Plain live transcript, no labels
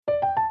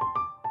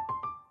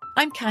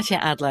I'm Katya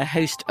Adler,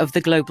 host of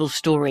The Global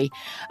Story.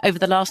 Over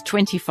the last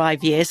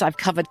 25 years, I've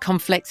covered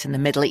conflicts in the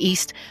Middle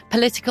East,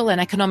 political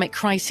and economic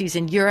crises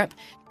in Europe,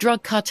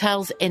 drug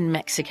cartels in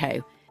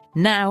Mexico.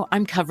 Now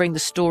I'm covering the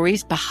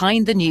stories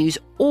behind the news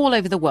all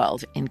over the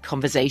world in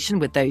conversation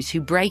with those who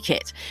break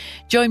it.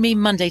 Join me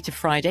Monday to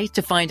Friday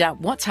to find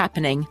out what's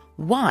happening,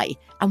 why,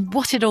 and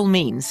what it all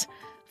means.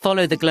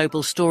 Follow The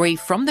Global Story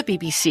from the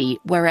BBC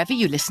wherever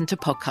you listen to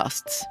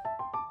podcasts.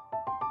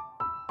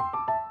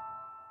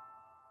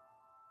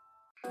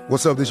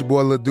 What's up, this your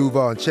boy Lil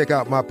Duval, and check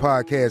out my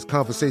podcast,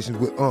 Conversations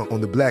with Unc,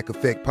 on the Black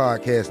Effect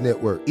Podcast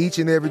Network. Each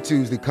and every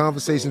Tuesday,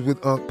 Conversations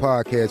with Unc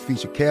podcast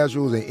feature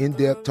casual and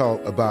in-depth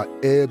talk about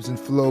ebbs and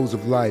flows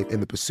of life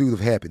and the pursuit of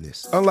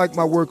happiness. Unlike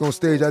my work on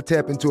stage, I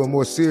tap into a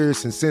more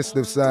serious and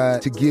sensitive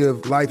side to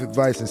give life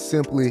advice and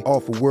simply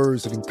offer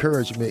words of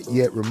encouragement,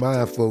 yet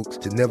remind folks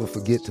to never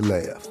forget to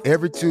laugh.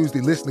 Every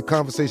Tuesday, listen to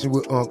Conversation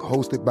with Unc,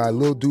 hosted by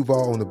Lil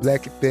Duval on the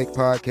Black Effect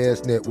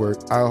Podcast Network,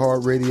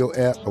 iHeartRadio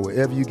app, or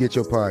wherever you get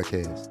your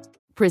podcasts.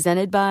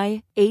 Presented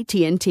by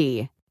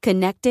AT&T.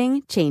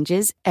 Connecting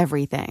changes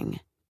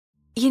everything.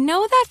 You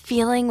know that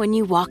feeling when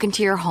you walk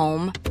into your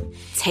home,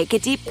 take a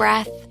deep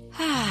breath,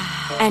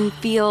 and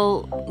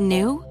feel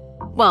new?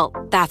 Well,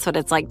 that's what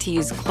it's like to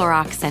use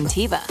Clorox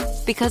Scentiva.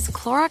 Because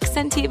Clorox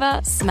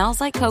Scentiva smells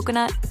like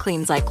coconut,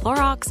 cleans like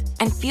Clorox,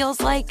 and feels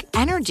like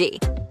energy.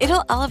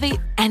 It'll elevate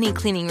any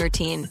cleaning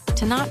routine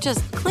to not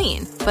just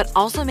clean, but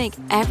also make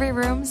every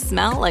room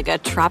smell like a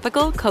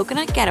tropical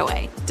coconut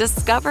getaway.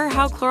 Discover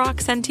how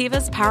Clorox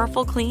Scentiva's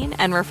powerful clean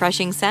and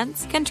refreshing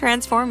scents can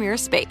transform your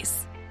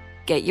space.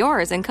 Get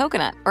yours in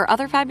coconut or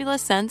other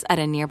fabulous scents at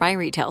a nearby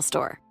retail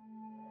store.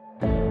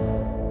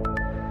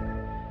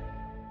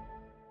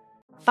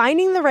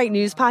 Finding the right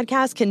news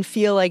podcast can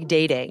feel like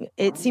dating.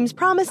 It seems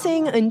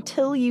promising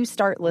until you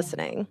start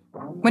listening.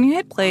 When you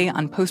hit play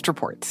on Post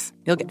Reports,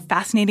 you'll get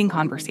fascinating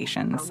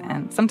conversations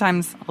and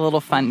sometimes a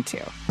little fun, too.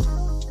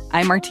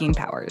 I'm Martine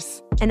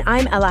Powers. And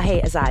I'm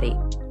Elahe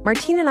Azadi.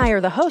 Martine and I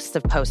are the hosts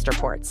of Post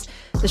Reports.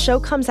 The show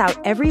comes out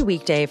every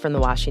weekday from the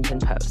Washington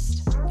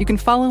Post. You can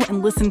follow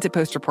and listen to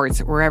Post Reports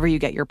wherever you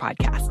get your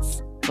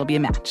podcasts. It'll be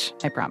a match,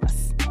 I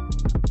promise.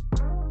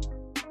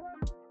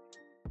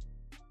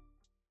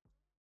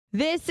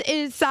 This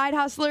is Side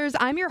Hustlers.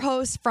 I'm your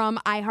host from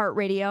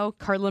iHeartRadio,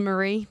 Carla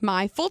Marie.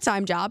 My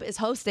full-time job is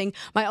hosting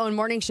my own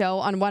morning show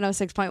on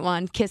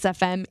 106.1 KISS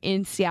FM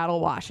in Seattle,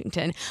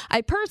 Washington.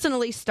 I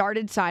personally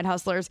started Side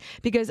Hustlers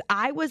because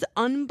I was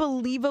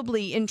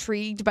unbelievably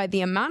intrigued by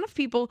the amount of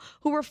people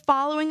who were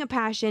following a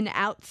passion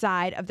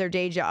outside of their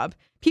day job.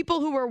 People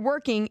who were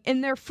working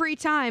in their free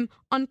time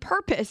on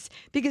purpose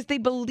because they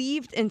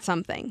believed in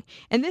something.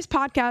 In this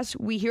podcast,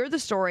 we hear the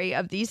story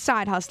of these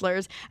side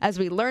hustlers as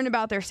we learn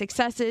about their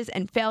successes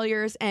and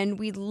failures, and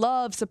we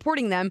love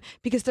supporting them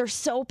because they're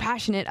so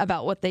passionate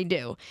about what they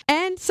do.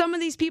 And some of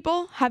these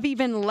people have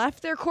even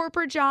left their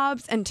corporate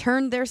jobs and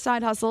turned their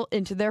side hustle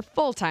into their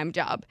full-time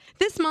job.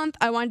 This month,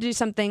 I wanted to do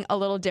something a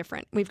little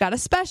different. We've got a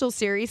special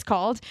series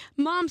called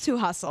Moms Who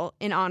Hustle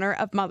in honor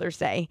of Mother's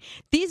Day.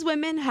 These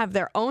women have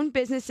their own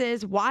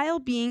businesses while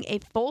being a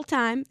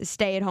full-time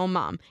stay-at-home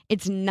mom.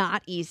 It's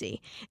not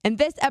easy. In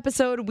this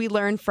episode, we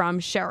learn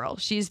from Cheryl.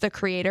 She's the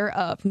creator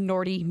of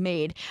Nordy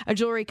Made, a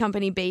jewelry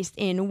company based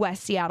in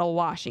West Seattle,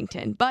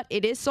 Washington. But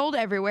it is sold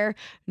everywhere.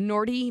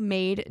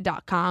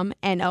 NordyMade.com,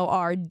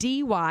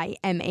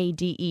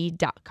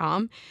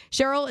 NordyMade.com.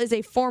 Cheryl is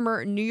a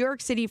former New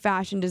York City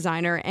fashion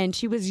designer, and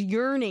she was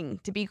yearning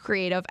to be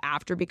creative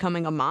after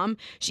becoming a mom.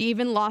 She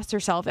even lost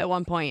herself at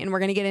one point, and we're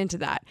going to get into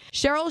that.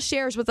 Cheryl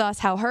shares with us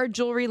how her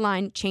jewelry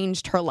line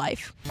changed her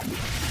life.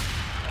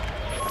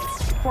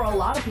 For a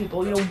lot of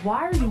people,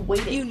 why are you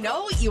waiting? You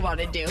know what you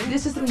want to do.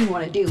 This is something you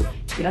want to do.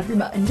 Get off your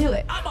butt and do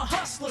it. I'm a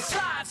hustler,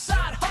 side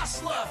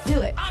hustler. Do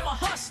it. I'm a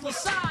hustler,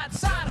 side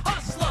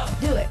hustler.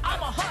 Do it.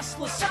 I'm a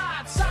hustler,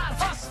 side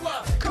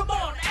hustler. Come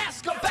on,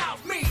 ask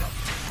about me.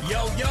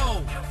 Yo,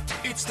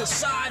 it's the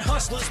Side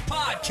Hustlers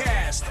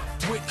Podcast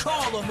with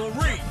Carla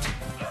Marie.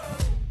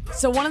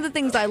 So one of the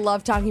things I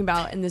love talking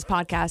about in this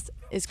podcast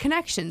is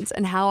connections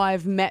and how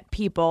I've met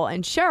people.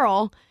 And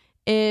Cheryl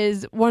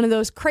is one of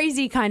those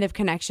crazy kind of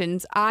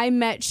connections. I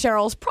met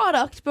Cheryl's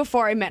product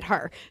before I met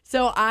her.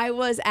 So I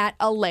was at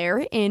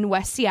Allaire in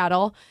West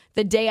Seattle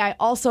the day I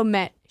also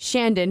met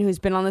Shandon, who's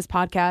been on this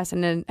podcast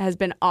and has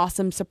been an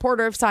awesome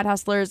supporter of Side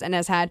Hustlers and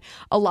has had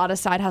a lot of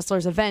Side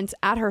Hustlers events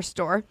at her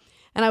store.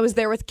 And I was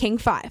there with King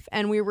 5,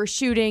 and we were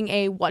shooting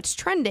a What's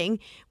Trending,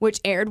 which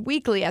aired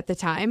weekly at the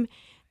time.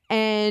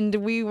 And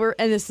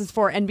this is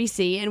for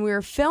NBC, and we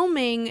were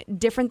filming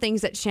different things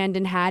that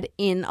Shandon had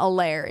in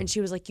Allaire. And she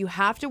was like, you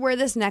have to wear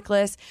this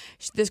necklace.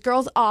 This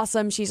girl's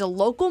awesome. She's a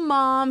local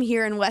mom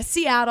here in West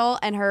Seattle,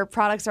 and her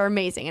products are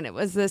amazing. And it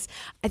was this,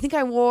 I think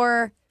I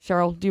wore,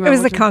 Cheryl, do you remember?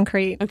 It was the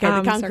concrete. Okay,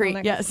 the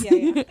concrete, yes.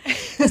 Yeah.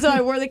 So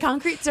I wore the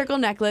concrete circle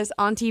necklace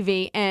on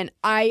TV, and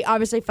I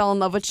obviously fell in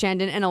love with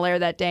Shandon and Allaire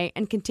that day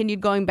and continued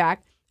going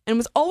back and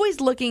was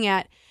always looking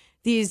at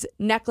these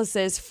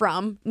necklaces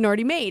from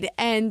Nordy Made.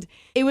 And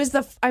it was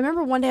I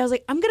remember one day I was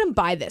like, I'm going to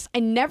buy this. I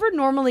never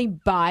normally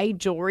buy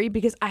jewelry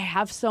because I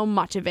have so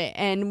much of it.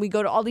 And we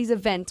go to all these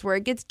events where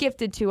it gets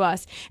gifted to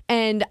us.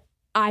 And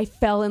I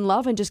fell in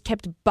love and just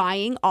kept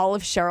buying all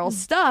of Cheryl's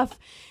stuff.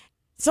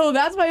 So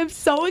that's why I'm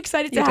so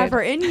excited to have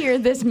her in here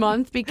this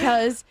month,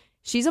 because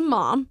she's a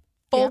mom,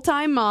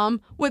 full-time mom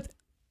with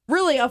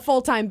really a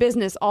full-time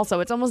business also.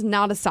 It's almost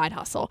not a side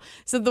hustle.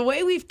 So the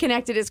way we've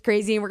connected is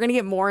crazy, and we're going to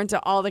get more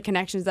into all the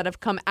connections that have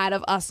come out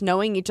of us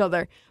knowing each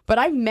other. But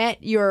I've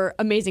met your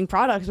amazing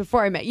products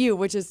before I met you,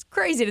 which is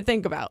crazy to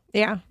think about.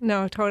 Yeah,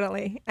 no,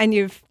 totally. And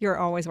you're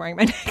always wearing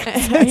my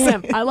necklace. I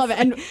am. I love it.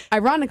 And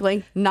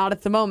ironically, not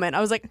at the moment. I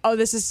was like, oh,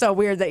 this is so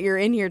weird that you're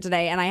in here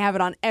today, and I have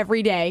it on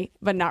every day,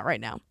 but not right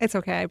now. It's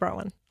okay. I brought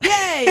one.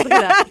 Yay! Look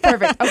at that.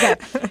 Perfect.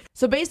 Okay.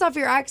 So based off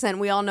your accent,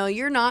 we all know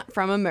you're not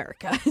from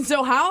America.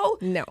 So how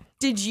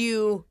did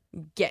you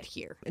get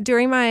here?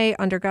 During my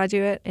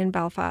undergraduate in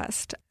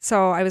Belfast,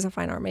 so I was a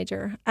fine art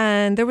major,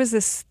 and there was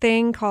this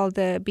thing called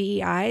the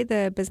BEI,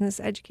 the Business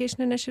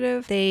Education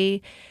Initiative.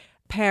 They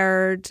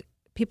paired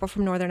people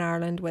from Northern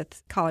Ireland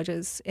with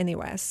colleges in the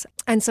US.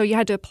 And so you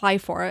had to apply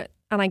for it.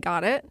 And I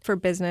got it for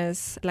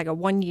business, like a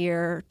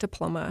 1-year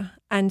diploma.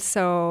 And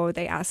so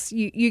they asked,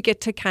 you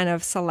get to kind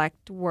of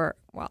select where,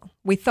 well,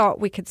 we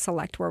thought we could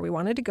select where we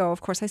wanted to go.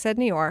 Of course, I said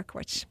New York,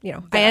 which, you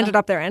know, I ended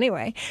up there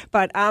anyway.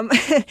 But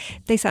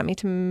they sent me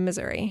to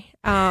Missouri.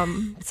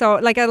 So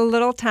like a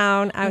little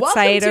town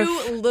outside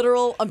Welcome to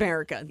literal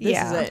America. This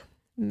is it.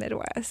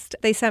 Midwest.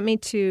 They sent me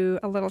to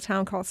a little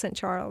town called St.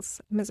 Charles,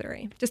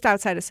 Missouri, just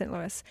outside of St.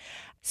 Louis.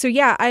 So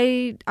yeah,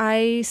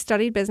 I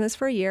studied business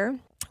for a year.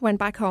 Went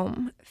back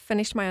home,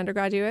 finished my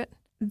undergraduate.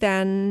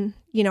 Then,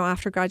 you know,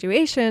 after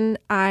graduation,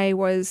 I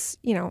was,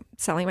 you know,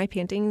 selling my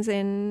paintings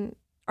in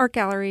art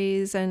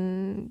galleries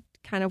and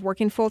kind of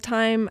working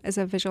full-time as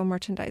a visual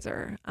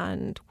merchandiser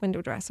and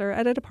window dresser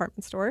at a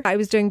department store. I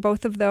was doing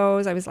both of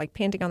those. I was like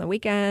painting on the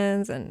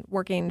weekends and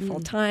working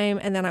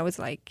full-time. And then I was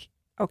like,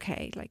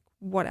 okay, like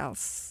what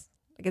else?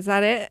 Like, is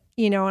that it?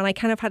 You know, and I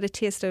kind of had a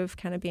taste of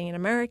kind of being in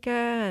America.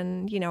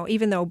 And, you know,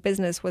 even though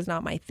business was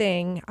not my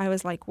thing, I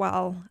was like,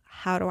 well,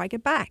 how do I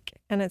get back?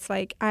 And it's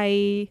like,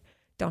 I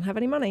don't have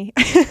any money.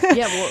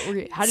 Yeah,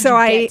 well, how did you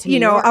get to New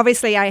York?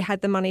 Obviously I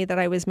had the money that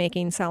I was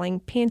making selling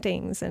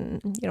paintings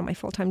and, you know, my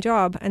full-time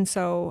job. And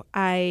so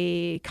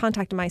I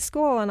contacted my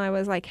school and I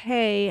was like,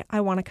 hey, I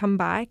want to come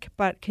back,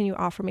 but can you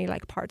offer me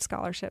like part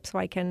scholarship so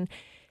I can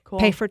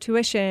pay for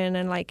tuition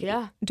and like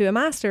do a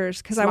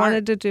master's, because I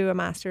wanted to do a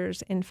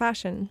master's in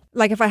fashion.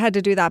 Like if I had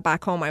to do that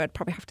back home, I would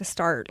probably have to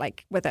start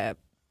like with a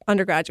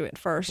undergraduate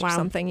first or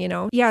something, you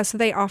know. Yeah, so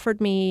they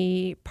offered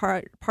me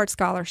part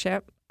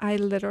scholarship. I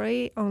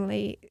literally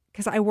only,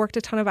 because I worked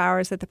a ton of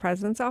hours at the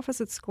president's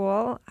office at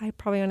school, I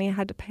probably only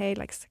had to pay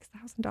like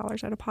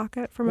 $6,000 out of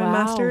pocket for my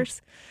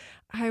master's.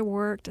 I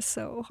worked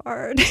so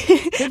hard.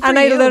 And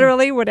I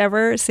literally,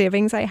 whatever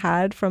savings I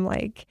had from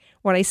like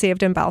what I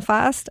saved in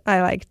Belfast,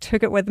 I like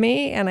took it with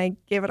me and I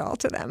gave it all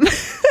to them.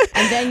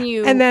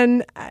 And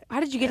then how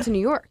did you get to New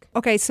York?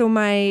 Okay, so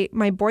my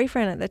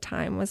boyfriend at the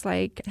time was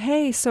like,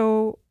 hey,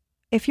 so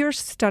if you're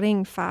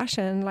studying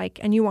fashion, like,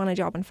 and you want a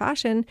job in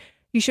fashion,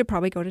 you should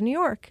probably go to New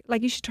York.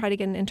 Like, you should try to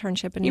get an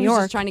internship in New York. He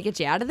was just trying to get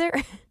you out of there?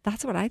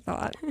 That's what I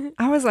thought.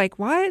 I was like,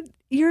 what?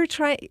 You're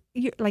going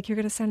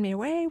to send me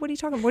away? What are you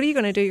talking about? What are you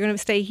going to do? You're going to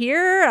stay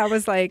here? I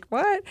was like,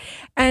 what?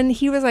 And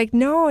he was like,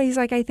 no. He's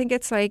like, I think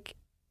it's like,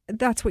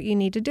 that's what you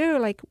need to do.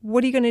 Like,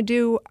 what are you going to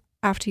do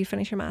after you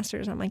finish your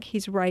master's? I'm like,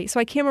 he's right. So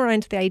I came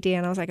around to the idea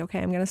and I was like, okay,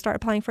 I'm going to start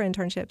applying for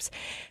internships.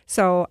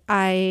 So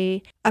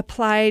I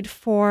applied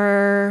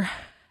for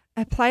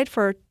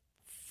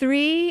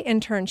 3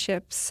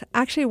 internships.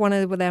 Actually, one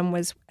of them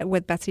was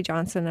with Betsy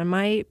Johnson, and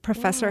my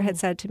professor had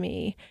said to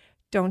me,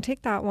 don't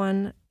take that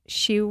one.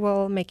 She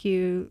will make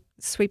you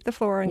sweep the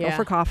floor and go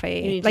for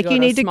coffee. You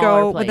need to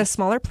go with a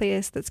smaller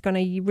place that's going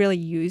to really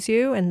use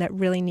you and that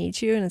really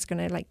needs you, and it's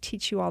going to like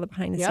teach you all the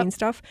behind the scenes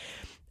stuff.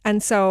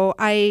 And so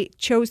I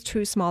chose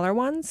 2 smaller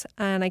ones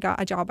and I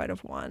got a job out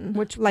of one.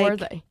 Which were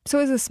they? So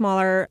it was a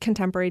smaller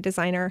contemporary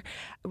designer.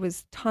 It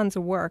was tons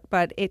of work,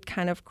 but it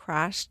kind of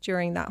crashed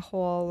during that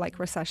whole like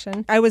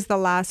recession. I was the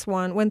last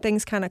one. When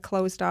things kind of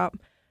closed up,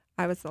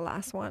 I was the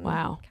last one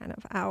kind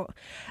of out.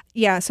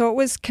 Yeah, so it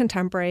was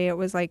contemporary. It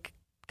was like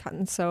cut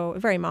and sew,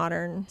 very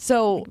modern.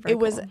 So it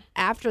was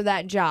after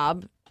that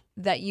job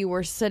that you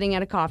were sitting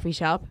at a coffee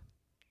shop,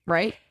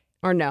 right?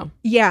 Or no?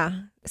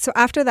 Yeah. So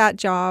after that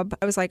job,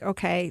 I was like,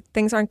 okay,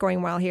 things aren't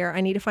going well here. I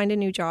need to find a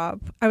new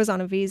job. I was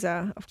on a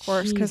visa, of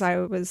course, because I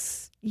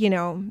was, you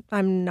know,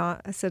 I'm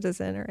not a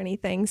citizen or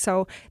anything.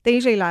 So they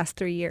usually last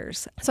 3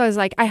 years. So I was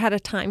like, I had a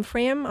time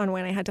frame on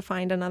when I had to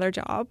find another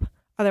job.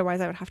 Otherwise,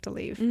 I would have to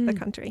leave the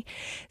country.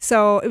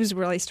 So it was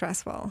really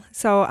stressful.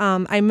 So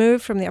I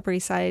moved from the Upper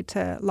East Side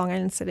to Long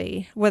Island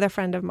City with a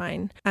friend of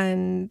mine.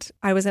 And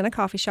I was in a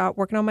coffee shop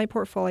working on my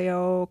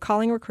portfolio,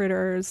 calling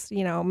recruiters,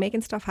 you know,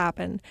 making stuff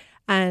happen.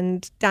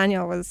 And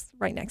Daniel was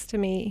right next to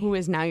me. Who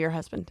is now your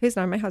husband? Who's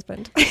now my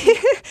husband.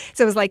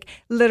 So it was like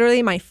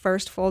literally my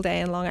first full day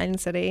in Long Island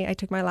City. I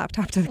took my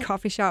laptop to the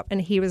coffee shop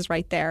and he was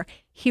right there.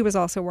 He was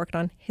also working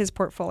on his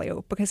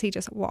portfolio because he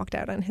just walked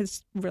out on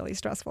his really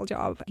stressful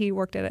job. He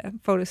worked at a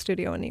photo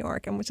studio in New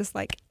York and was just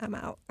like, I'm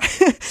out.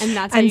 And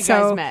that's how you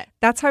guys met.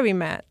 That's how we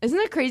met. Isn't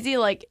that crazy?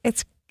 Like,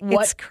 it's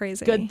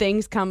crazy. Good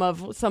things come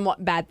of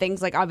somewhat bad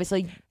things. Like,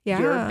 obviously,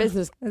 your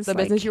business,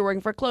 business you're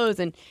working for closed,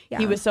 and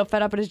he was so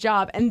fed up at his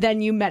job, and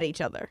then you met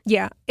each other.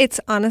 Yeah. It's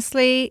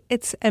honestly,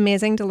 it's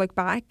amazing to look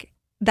back.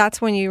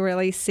 That's when you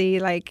really see,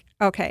 like,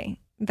 okay,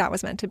 that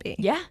was meant to be.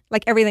 Yeah.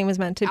 Like, everything was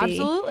meant to be.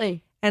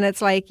 Absolutely. And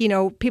it's like, you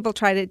know, people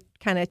try to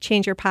kind of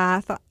change your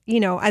path, you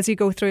know, as you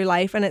go through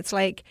life. And it's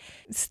like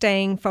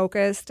staying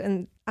focused.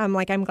 And I'm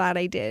like, I'm glad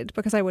I did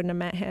because I wouldn't have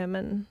met him.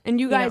 And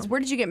you guys, where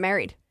did you get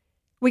married?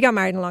 We got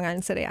married in Long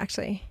Island City,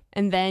 actually.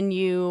 And then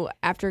you,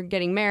 after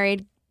getting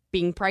married,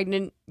 being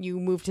pregnant, you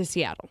moved to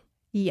Seattle.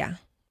 Yeah.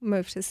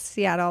 Moved to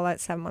Seattle at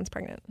 7 months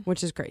pregnant.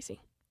 Which is crazy.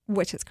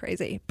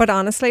 But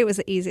honestly, it was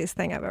the easiest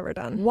thing I've ever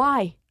done.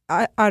 Why?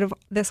 Out of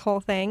this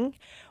whole thing?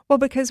 Well,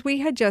 because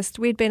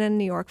we'd been in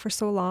New York for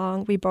so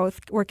long. We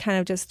both were kind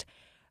of just,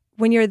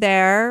 when you're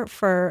there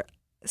for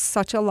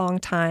such a long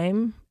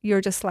time, you're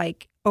just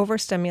like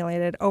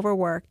overstimulated,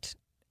 overworked.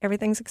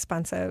 Everything's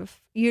expensive.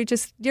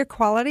 Your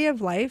quality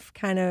of life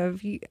kind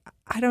of,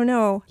 I don't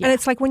know. Yeah. And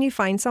it's like when you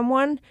find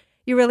someone,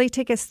 you really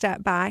take a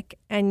step back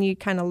and you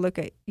kind of look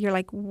at, you're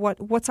like,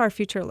 what's our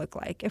future look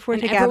like if we're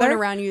together? Everyone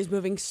around you is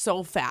moving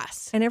so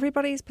fast. And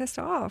everybody's pissed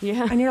off.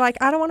 Yeah. And you're like,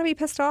 I don't want to be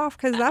pissed off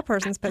because that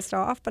person's pissed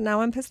off, but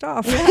now I'm pissed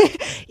off. Yeah.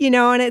 You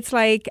know, and it's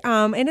like,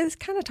 and it's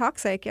kind of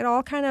toxic. It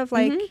all kind of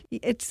like,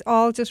 it's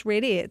all just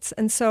radiates.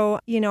 And so,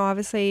 you know,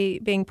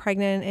 obviously being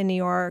pregnant in New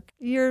York,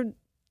 you're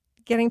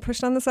getting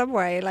pushed on the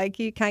subway. Like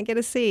you can't get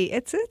a seat.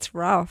 It's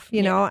rough,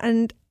 you know,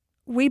 and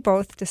we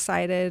both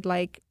decided,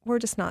 like, we're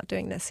just not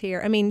doing this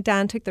here. I mean,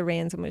 Dan took the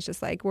reins and was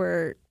just like,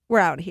 we're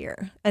out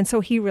here. And so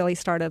he really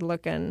started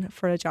looking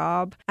for a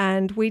job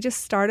and we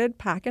just started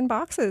packing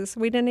boxes.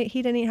 He didn't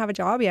even have a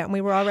job yet. And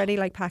we were already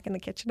like packing the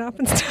kitchen up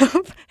and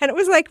stuff. And it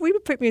was like, we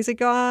would put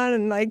music on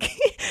and like,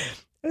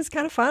 it was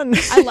kind of fun.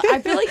 I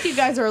feel like you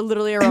guys are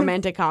literally a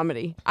romantic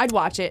comedy. I'd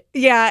watch it.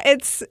 Yeah,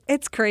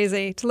 it's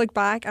crazy to look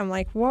back. I'm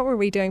like, what were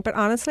we doing? But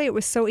honestly, it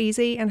was so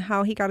easy and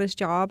how he got his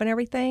job and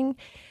everything.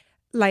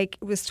 Like,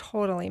 it was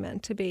totally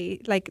meant to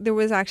be. Like, there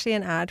was actually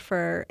an ad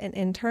for an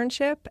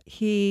internship.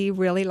 He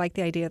really liked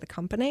the idea of the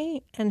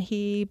company. And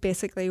he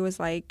basically was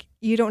like,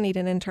 you don't need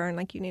an intern.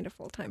 Like, you need a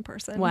full-time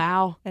person.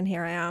 Wow. And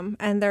here I am.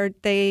 And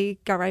they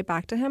got right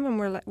back to him and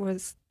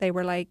they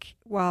were like,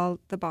 well,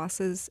 the boss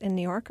is in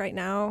New York right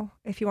now.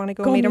 If you want to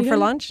go meet him for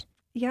lunch.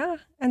 Yeah.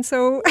 And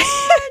so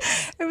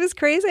it was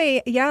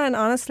crazy. Yeah. And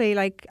honestly,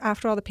 like,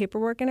 after all the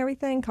paperwork and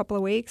everything, a couple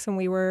of weeks, and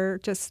we were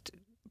just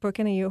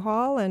booking a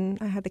U-Haul, and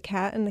I had the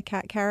cat and the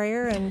cat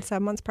carrier and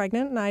 7 months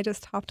pregnant, and I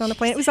just hopped on a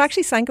plane. It was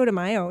actually Cinco de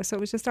Mayo, so it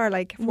was just our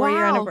like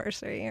 4-year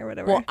anniversary or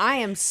whatever. Well, I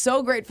am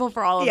so grateful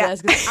for all of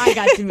this because I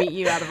got to meet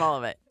you out of all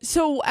of it.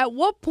 So at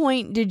what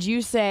point did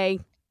you say,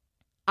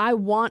 I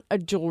want a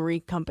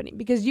jewelry company?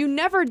 Because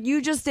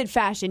you just did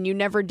fashion. You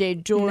never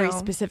did jewelry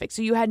specific.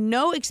 So you had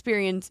no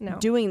experience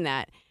doing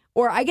that.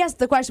 Or I guess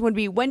the question would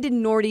be, when did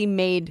Nordy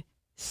Made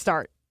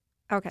start?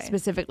 Okay.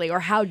 Specifically, or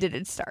how did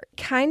it start?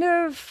 Kind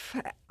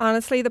of,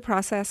 honestly, the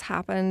process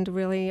happened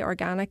really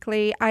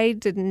organically. I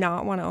did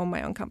not want to own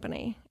my own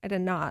company. I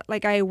did not.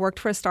 Like, I worked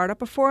for a startup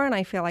before, and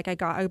I feel like I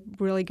got a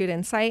really good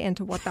insight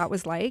into what that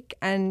was like.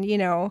 And, you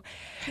know,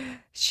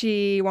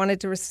 she wanted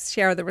to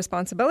share the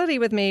responsibility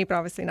with me, but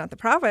obviously not the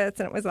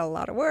profits. And it was a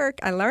lot of work.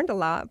 I learned a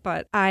lot,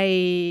 but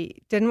I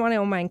didn't want to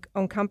own my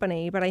own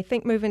company. But I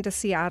think moving to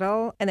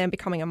Seattle and then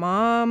becoming a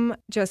mom,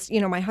 just,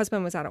 you know, my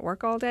husband was out at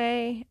work all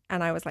day,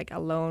 and I was like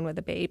alone with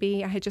a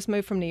baby. I had just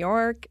moved from New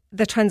York.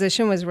 The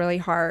transition was really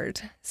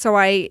hard. So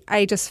I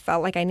just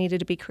felt like I needed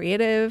to be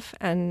creative,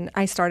 and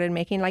I started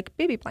making like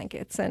baby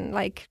blankets and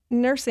like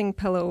nursing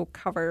pillow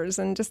covers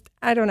and just,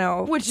 I don't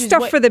know,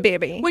 stuff for the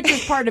baby. Which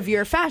is part of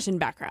your fashion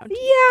background. Yeah,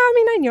 I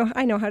mean,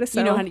 I know how to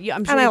sew. You know how to,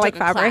 I'm sure and you I like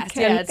fabric. Class.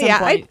 Yeah, at some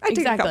point. I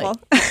do a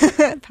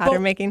couple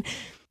pattern making.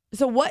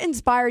 So what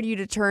inspired you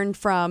to turn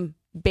from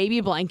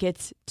baby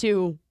blankets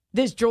to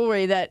this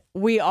jewelry that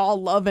we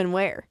all love and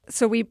wear?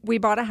 So we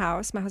bought a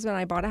house. My husband and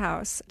I bought a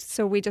house.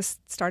 So we just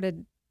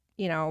started,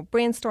 you know,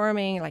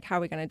 brainstorming, like, how are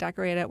we going to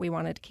decorate it? We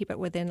wanted to keep it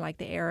within like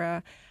the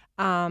era.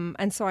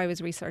 And so I was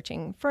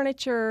researching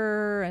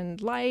furniture and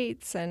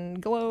lights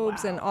and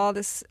globes and all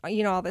this,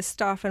 you know, all this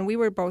stuff. And we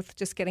were both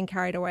just getting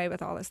carried away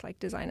with all this like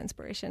design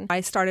inspiration.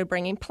 I started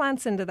bringing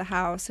plants into the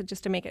house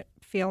just to make it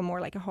feel more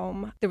like a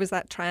home. There was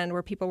that trend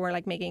where people were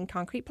like making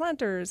concrete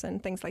planters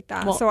and things like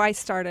that. Well, so I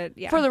started,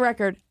 For the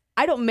record,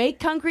 I don't make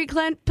concrete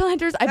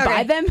planters. I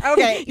buy them.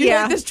 Okay. You know,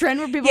 like this trend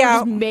where people are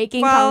just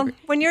making concrete.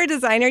 When you're a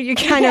designer, you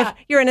kind of,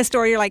 you're in a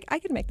store, you're like, I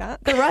could make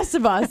that. The rest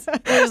of us, we're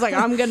just like,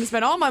 I'm going to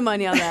spend all my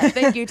money on that.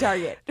 Thank you,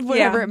 Target.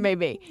 Whatever it may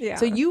be. Yeah.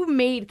 So you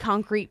made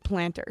concrete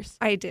planters.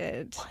 I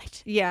did.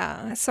 What?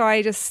 Yeah. So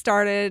I just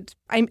started,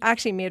 I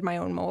actually made my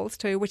own molds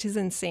too, which is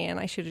insane.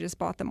 I should have just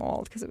bought the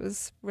mold because it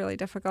was really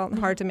difficult and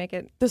hard to make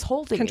it. This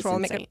whole thing control,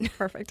 is insane. Make it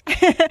perfect.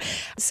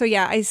 So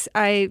yeah,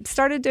 I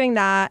started doing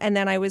that, and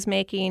then I was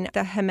making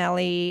the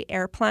Gemelli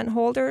air plant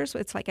holders.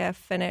 It's like a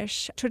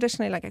finish,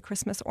 traditionally like a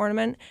Christmas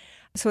ornament.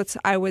 So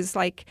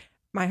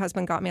my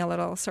husband got me a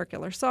little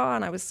circular saw,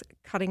 and I was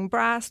cutting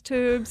brass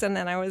tubes, and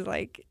then I was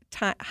like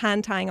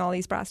hand tying all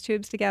these brass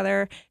tubes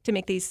together to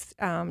make these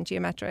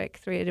geometric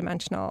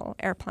 3-dimensional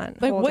air plant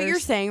holders. What you're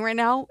saying right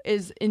now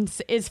is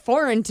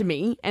foreign to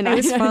me, and it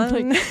was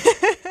fun.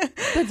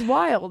 That's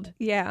wild.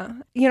 Yeah.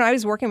 I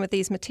was working with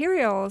these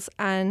materials,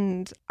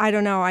 and I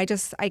don't know, I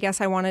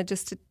guess I wanted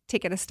just to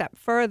take it a step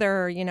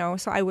further,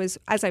 so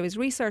as I was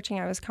researching,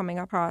 I was coming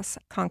across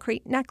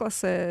concrete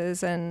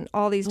necklaces and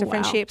all these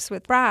different shapes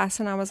with brass,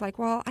 and I was like,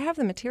 well, I have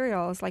the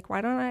materials, like,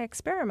 why don't I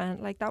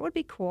experiment? Like, that would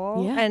be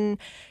cool. Yeah. And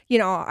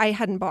I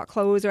hadn't bought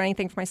clothes or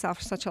anything for myself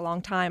for such a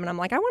long time, and I'm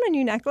like, I want a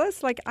new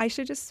necklace, like, I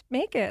should just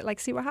make it, like,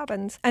 see what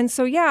happens. And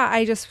so yeah,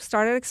 I just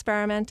started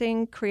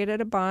experimenting,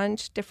 created a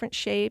bunch, different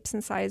shapes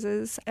and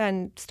sizes,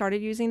 and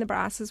started using the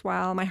brass as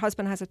well. My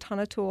husband has a ton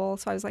of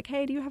tools, so I was like,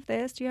 hey, do you have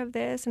this? Do you have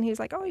this? And he was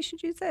like, oh, you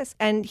should use this.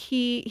 And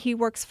he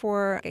works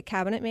for a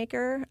cabinet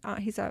maker.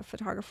 He's a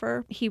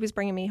photographer. He was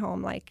bringing me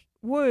home like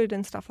wood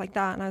and stuff like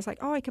that, and I was like,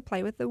 oh, I could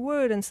play with the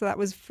wood. And so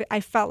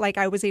I felt like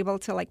I was able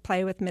to like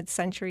play with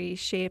mid-century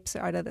shapes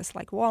out of this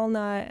like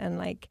walnut, and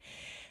like,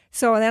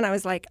 so then I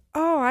was like,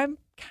 oh, I'm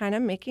kind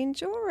of making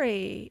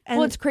jewelry.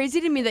 And it's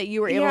crazy to me that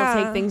you were able to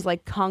take things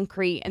like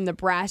concrete and the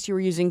brass you were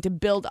using to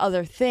build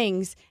other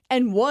things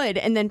and wood,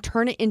 and then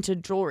turn it into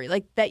jewelry.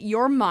 Like, that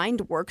your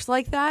mind works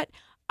like that,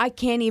 I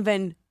can't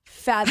even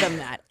fathom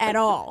that at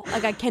all.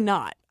 Like, I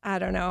cannot. I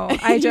don't know.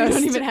 I just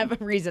don't even have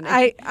a reason.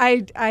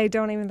 I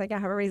don't even think I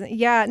have a reason.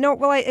 Yeah. No,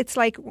 well, it's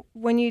like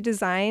when you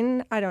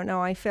design, I don't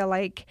know. I feel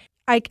like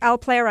I'll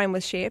play around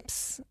with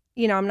shapes.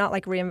 I'm not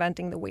like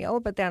reinventing the wheel,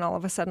 but then all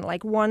of a sudden,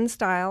 like, one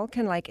style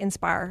can like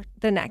inspire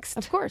the next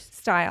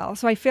style.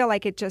 So I feel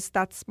like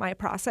that's my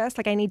process.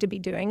 Like, I need to be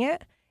doing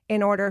it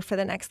in order for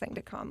the next thing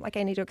to come. Like,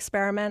 I need to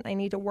experiment. I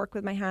need to work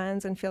with my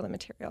hands and feel the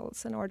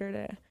materials in order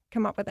to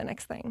come up with the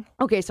next thing.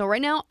 Okay, so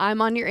right now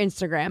I'm on your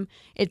Instagram.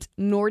 It's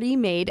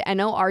Nordymade,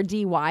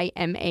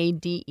 NORDYMADE,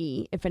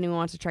 if anyone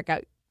wants to check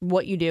out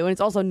what you do. And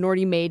it's also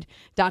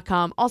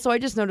nordymade.com. Also, I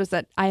just noticed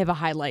that I have a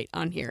highlight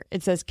on here.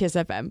 It says Kiss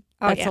FM.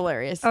 That's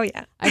hilarious. Oh,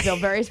 yeah. I feel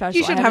very special.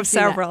 You should have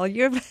several.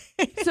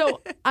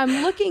 So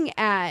I'm looking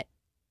at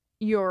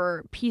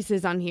your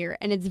pieces on here,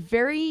 and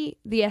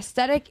the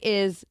aesthetic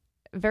is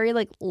very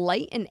like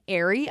light and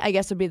airy, I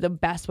guess would be the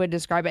best way to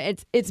describe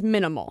it. It's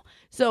minimal.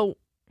 So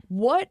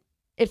what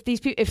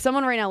if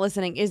someone right now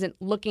listening isn't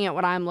looking at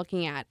what I'm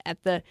looking at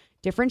the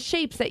different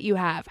shapes that you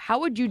have, how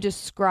would you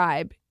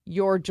describe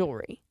your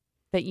jewelry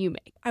that you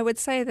make? I would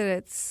say that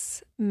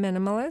it's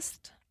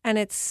minimalist, and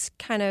it's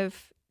kind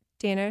of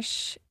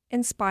Danish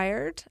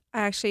inspired. I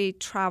actually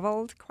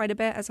traveled quite a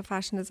bit as a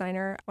fashion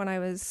designer when I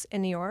was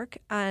in New York,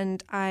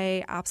 and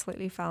I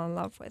absolutely fell in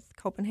love with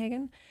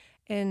Copenhagen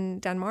in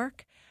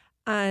Denmark.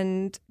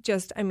 And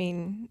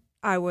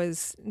I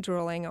was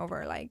drooling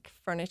over like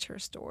furniture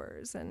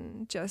stores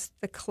and just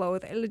the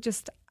clothing,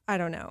 I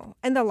don't know.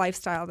 And the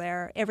lifestyle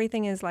there,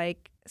 everything is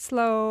like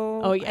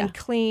slow and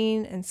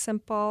clean and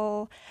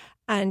simple.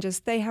 And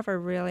just, they have a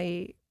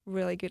really,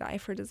 really good eye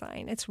for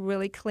design. It's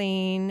really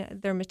clean.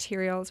 Their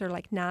materials are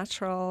like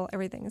natural.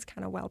 Everything is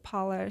kind of well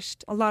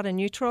polished. A lot of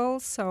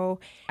neutrals. So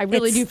I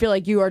really do feel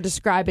like you are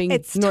describing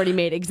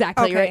Nordymade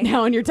exactly right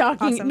now. And you're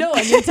talking,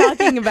 and you're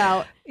talking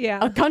about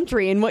a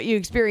country and what you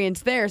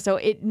experienced there. So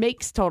it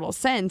makes total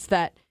sense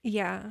that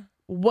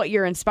what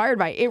you're inspired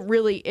by, it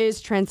really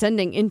is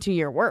transcending into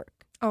your work.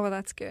 Oh, well,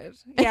 that's good.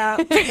 Yeah.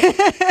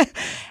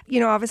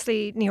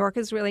 Obviously New York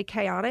is really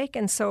chaotic.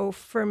 And so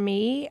for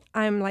me,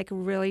 I'm like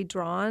really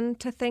drawn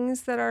to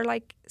things that are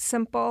like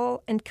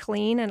simple and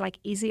clean and like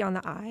easy on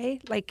the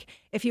eye. Like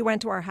if you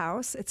went to our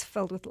house, it's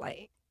filled with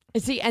light.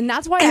 See, and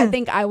that's why I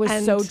think I was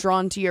so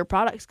drawn to your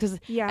products, because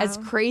as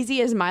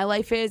crazy as my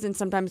life is, and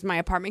sometimes my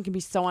apartment can be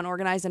so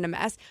unorganized and a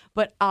mess,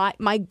 but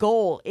my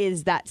goal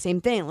is that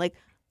same thing, like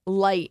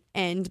light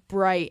and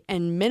bright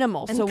and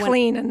minimal. And so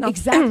clean and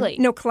exactly.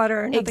 No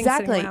clutter, nothing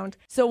sitting around.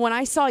 So when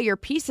I saw your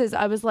pieces,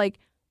 I was like,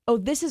 oh,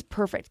 this is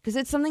perfect, because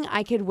it's something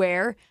I could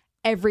wear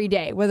every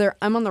day, whether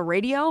I'm on the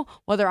radio,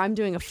 whether I'm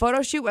doing a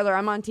photo shoot, whether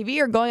I'm on TV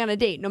or going on a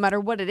date, no matter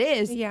what it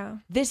is. Yeah.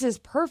 This is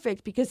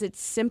perfect because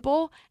it's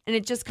simple and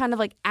it just kind of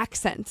like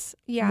accents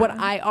what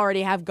I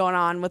already have going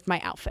on with my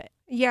outfit.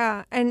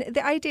 Yeah, and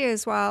the idea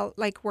as well,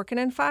 like working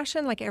in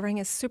fashion, like everything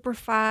is super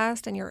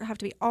fast and you have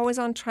to be always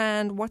on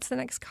trend. What's the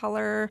next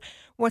color?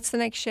 What's the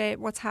next shape?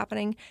 What's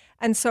happening?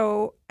 And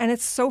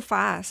it's so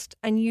fast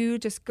and you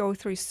just go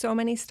through so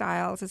many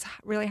styles. It's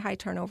really high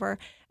turnover.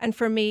 And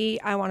for me,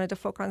 I wanted to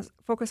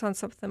focus on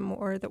something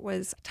more that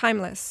was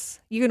timeless.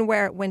 You can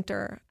wear it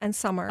winter and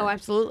summer. Oh,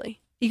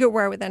 absolutely. You could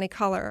wear it with any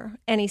color,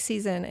 any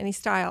season, any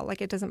style.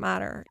 Like, it doesn't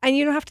matter. And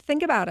you don't have to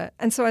think about it.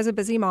 And so as a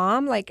busy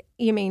mom, like,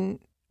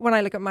 when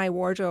I look at my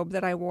wardrobe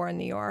that I wore in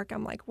New York,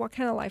 I'm like, what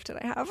kind of life did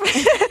I have?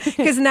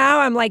 Because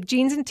now I'm like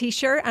jeans and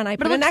T-shirt and I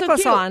put a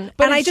necklace on.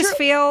 But I just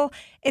feel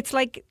it's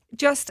like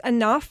just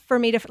enough for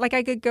me to, like,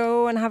 I could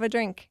go and have a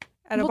drink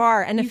at a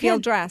bar and feel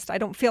dressed. I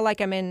don't feel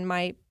like I'm in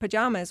my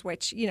pajamas,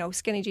 which,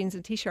 skinny jeans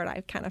and T-shirt,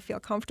 I kind of feel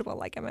comfortable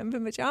like I'm in my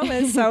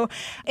pajamas. So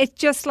it's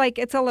just like,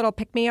 it's a little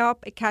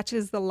pick-me-up. It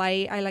catches the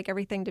light. I like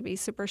everything to be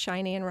super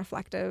shiny and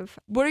reflective.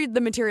 What are the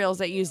materials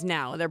that you use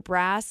now? They're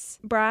brass?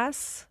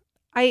 Brass.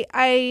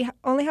 I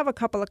only have a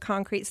couple of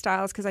concrete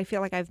styles because I feel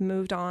like I've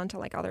moved on to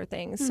like other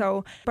things.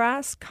 So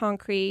brass,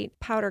 concrete,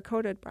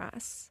 powder-coated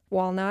brass,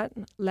 walnut,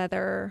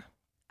 leather,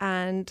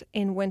 and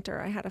in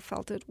winter I had a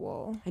felted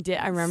wool.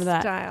 I remember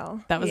that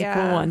style. That was a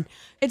cool one.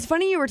 It's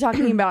funny you were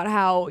talking about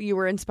how you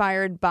were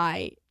inspired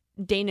by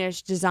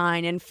Danish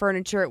design and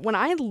furniture. When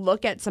I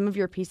look at some of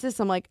your pieces,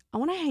 I'm like, I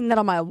want to hang that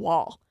on my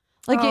wall.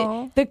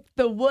 Like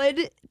the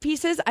wood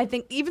pieces, I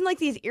think even like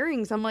these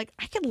earrings, I'm like,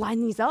 I could line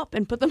these up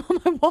and put them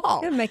on my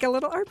wall. And make a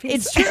little art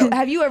piece. It's true.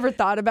 Have you ever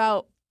thought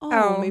about,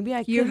 maybe I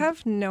could? You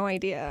have no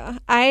idea.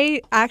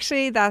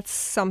 That's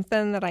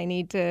something that I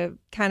need to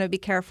kind of be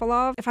careful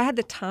of. If I had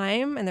the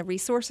time and the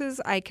resources,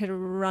 I could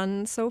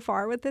run so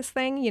far with this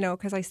thing,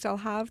 because I still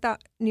have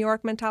that New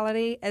York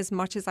mentality as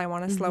much as I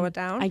want to slow it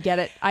down. I get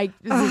it.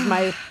 This is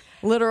my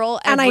literal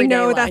and I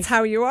know life. That's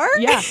how you are.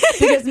 Yeah,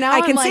 because now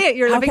I can see it.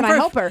 You're how living can I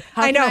help her?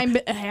 How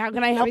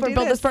can I help her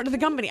build this part of the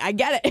company? I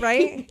get it.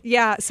 Right?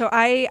 Yeah. So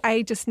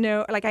I just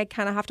know, like, I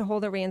kind of have to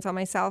hold the reins on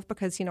myself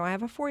because, I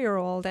have a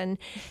 4-year-old and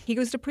he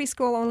goes to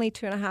preschool only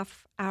 2.5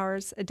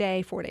 hours a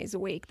day, 4 days a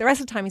week. The rest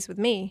of the time he's with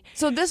me.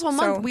 So this whole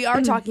month we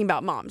are talking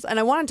about moms, and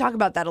I want to talk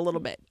about that a little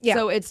bit. Yeah.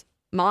 So it's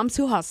moms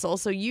who hustle.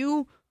 So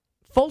you,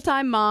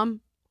 full-time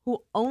mom who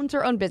owns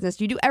her own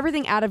business. You do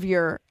everything out of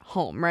your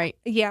home, right?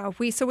 Yeah,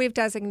 we've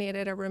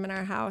designated a room in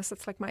our house.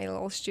 It's like my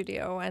little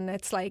studio, and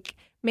it's like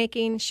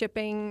making,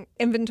 shipping,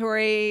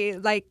 inventory,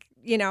 like,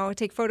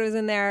 take photos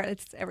in there.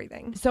 It's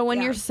everything. So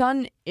when your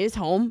son is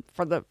home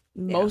for the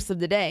most of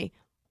the day,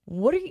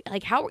 what are you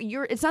like?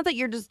 It's not that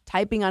you're just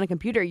typing on a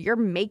computer. You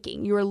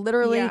are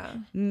literally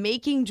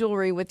making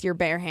jewelry with your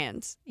bare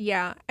hands.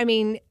 Yeah, I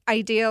mean,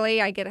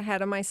 ideally, I get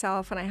ahead of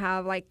myself and I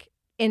have like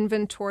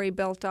inventory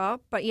built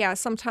up, but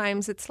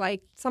sometimes it's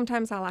like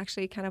I'll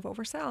actually kind of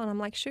oversell and I'm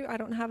like, shoot, I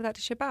don't have that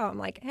to ship out. I'm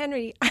like,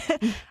 Henry,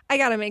 I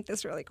gotta make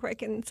this really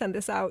quick and send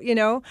this out,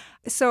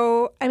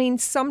 So I mean,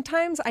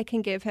 sometimes I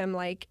can give him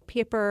like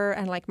paper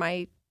and like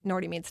my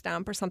Nordy Made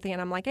stamp or something,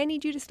 and I'm like, I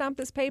need you to stamp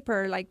this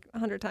paper like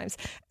 100 times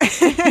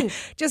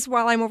just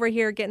while I'm over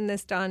here getting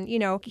this done.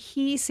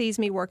 He sees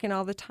me working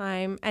all the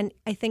time, and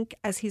I think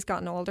as he's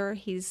gotten older,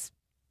 he's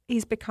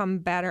become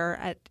better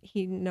at,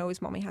 he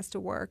knows mommy has to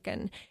work,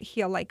 and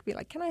he'll like be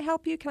like, can I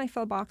help you? Can I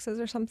fill boxes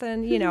or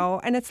something?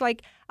 And it's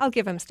like, I'll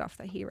give him stuff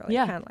that he really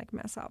can't like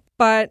mess up.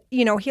 But,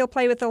 he'll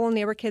play with the little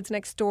neighbor kids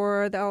next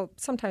door.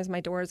 Sometimes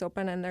my door is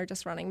open and they're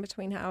just running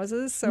between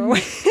houses. So,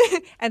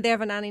 and they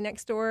have a nanny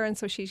next door. And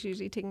so she's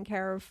usually taking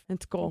care of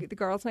the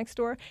girls next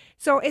door.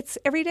 So it's,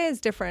 every day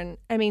is different.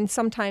 I mean,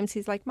 sometimes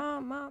he's like,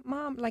 mom,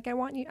 like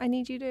I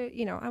need you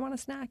to, I want a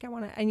snack.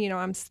 And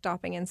I'm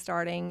stopping and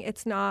starting.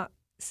 It's not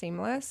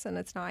seamless and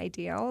it's not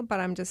ideal, but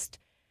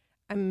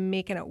I'm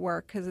making it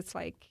work because it's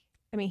like,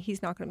 I mean,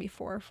 he's not going to be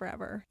 4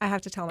 forever. I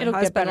have to tell my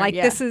husband, like,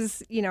 this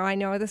is, I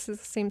know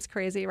seems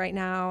crazy right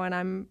now, and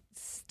I'm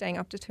staying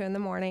up to 2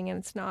 a.m, and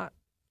it's not,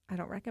 I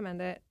don't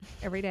recommend it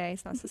every day.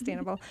 It's not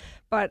sustainable,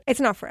 but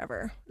it's not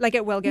forever. Like,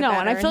 it will get better. No,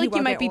 and I feel like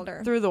you might be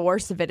older. Through the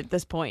worst of it at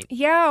this point.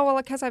 Yeah, well,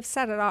 because I've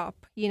set it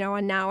up,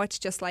 and now it's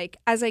just like,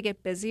 as I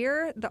get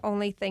busier, the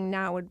only thing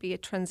now would be a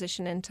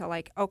transition into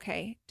like,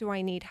 okay, do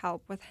I need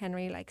help with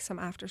Henry, like some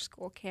after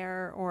school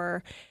care,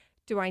 or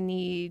do I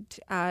need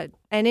an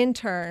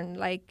intern,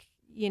 like,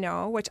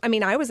 which, I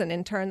mean, I was an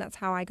intern. That's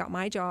how I got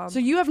my job. So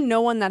you have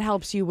no one that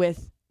helps you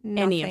with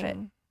any of it?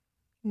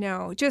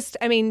 No, just,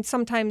 I mean,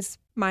 sometimes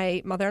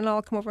my mother-in-law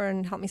will come over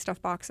and help me stuff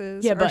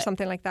boxes or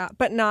something like that,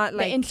 but not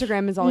like... The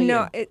Instagram is all you?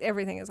 No,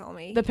 everything is all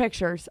me. The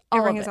pictures,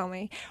 everything is all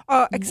me.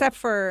 Except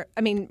for,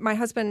 I mean, my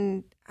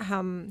husband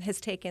has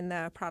taken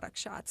the product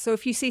shots. So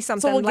if you see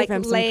something we'll like give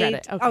him laid... some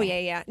credit. Okay. Oh,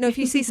 yeah. No, if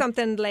you see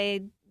something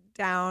laid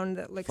down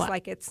that looks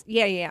like it's...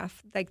 Yeah.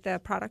 Like the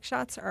product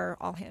shots are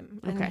all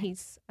him. And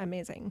he's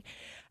amazing.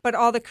 But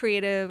all the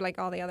creative, like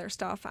all the other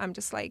stuff, I'm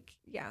just like,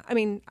 I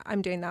mean,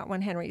 I'm doing that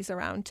when Henry's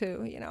around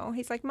too,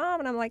 He's like, Mom,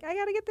 and I'm like, I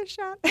got to get this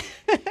shot.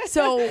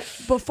 So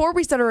before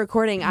we started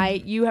recording,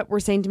 you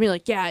were saying to me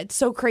like, yeah, it's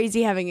so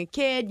crazy having a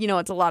kid,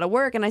 it's a lot of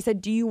work. And I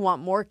said, do you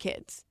want more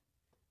kids?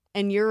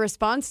 And your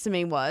response to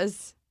me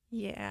was,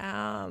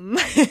 Yeah.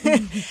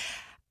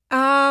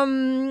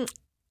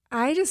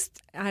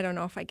 I don't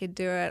know if I could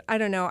do it. I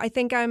don't know. I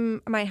think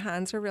my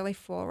hands are really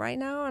full right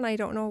now, and I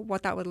don't know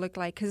what that would look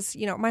like because,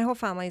 my whole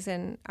family's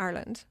in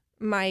Ireland.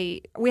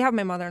 We have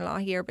my mother-in-law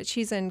here, but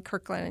she's in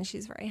Kirkland and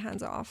she's very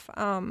hands-off.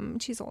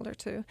 She's older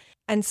too.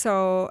 And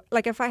so,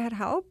 like, if I had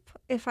help,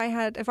 if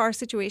our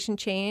situation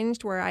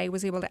changed where I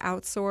was able to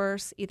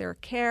outsource either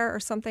care or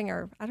something,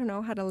 or I don't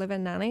know, had a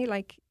live-in nanny,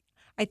 like,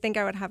 I think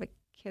I would have a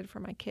kid for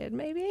my kid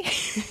maybe.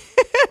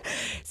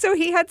 So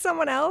he had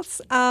someone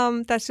else.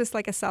 That's just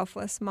like a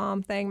selfless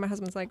mom thing. My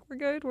husband's like, we're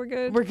good. We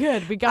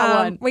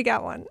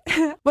got one.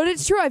 But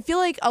it's true. I feel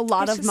like a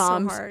lot of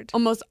moms,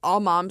 almost all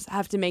moms,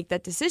 have to make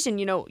that decision.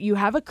 You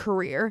have a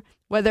career,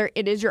 whether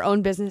it is your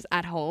own business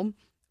at home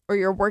or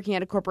you're working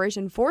at a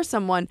corporation for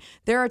someone.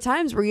 There are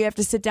times where you have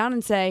to sit down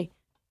and say,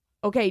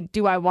 okay,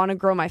 do I want to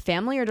grow my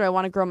family or do I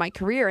want to grow my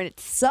career? And it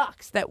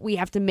sucks that we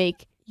have to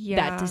make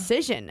that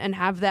decision and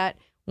have that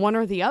one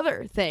or the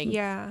other thing.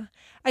 Yeah.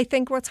 I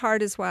think what's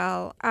hard as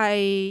well,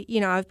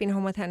 I've been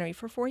home with Henry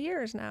for 4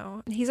 years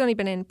now. He's only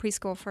been in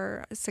preschool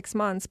for 6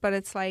 months, but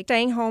it's like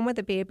staying home with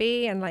a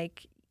baby and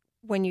like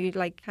when you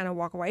like kind of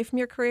walk away from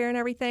your career and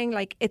everything,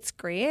 like it's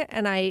great.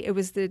 And it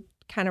was the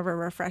kind of a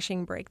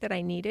refreshing break that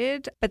I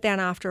needed. But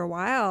then after a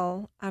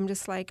while, I'm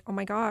just like, oh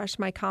my gosh,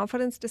 my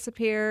confidence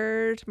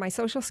disappeared. My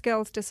social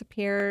skills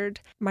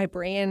disappeared. My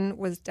brain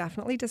was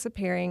definitely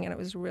disappearing and it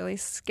was really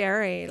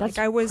scary. That's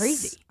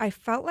crazy. I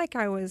felt like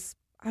I was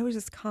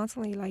just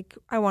constantly like,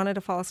 I wanted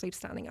to fall asleep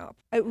standing up.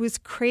 It was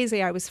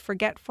crazy. I was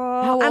forgetful.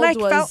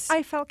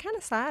 I felt kind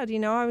of sad,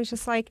 I was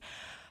just like,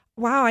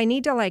 wow, I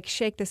need to like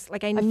shake this.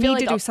 Like I need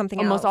to do something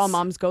else. Almost all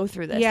moms go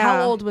through this. Yeah.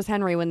 How old was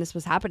Henry when this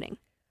was happening?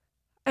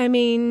 I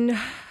mean,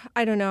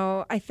 I don't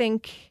know. I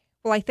think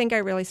I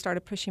really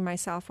started pushing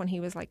myself when he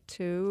was like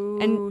 2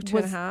 and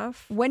a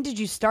half. When did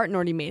you start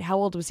Nordy Maid? How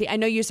old was he? I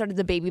know you started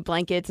the baby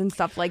blankets and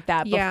stuff like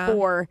that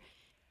before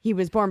he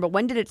was born, but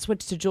when did it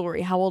switch to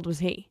jewelry? How old was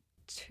he?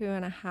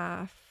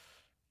 2.5.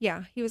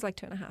 Yeah, he was like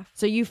 2.5.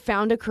 So you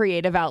found a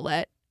creative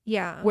outlet.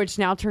 Yeah. Which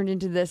now turned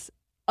into this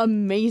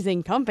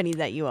amazing company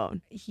that you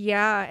own.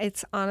 Yeah,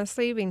 it's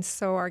honestly been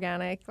so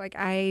organic. Like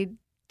I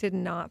did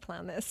not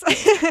plan this.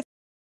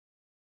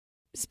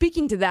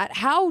 Speaking to that,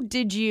 how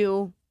did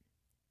you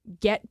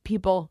get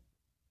people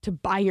to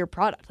buy your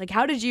product? Like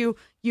how did you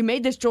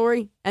made this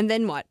jewelry and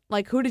then what?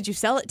 Like who did you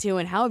sell it to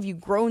and how have you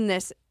grown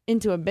this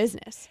into a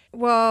business?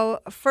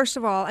 Well, first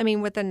of all, I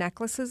mean, with the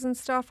necklaces and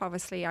stuff,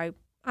 obviously I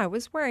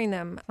was wearing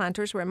them.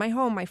 Planters were in my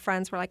home. My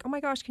friends were like, oh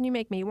my gosh, can you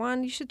make me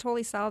one? You should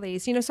totally sell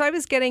these. So I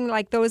was getting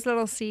like those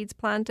little seeds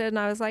planted and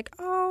I was like,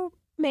 oh,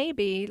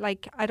 maybe.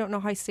 Like, I don't know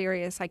how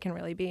serious I can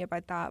really be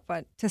about that.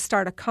 But to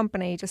start a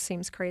company just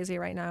seems crazy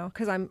right now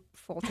because I'm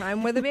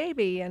full-time with a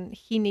baby and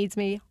he needs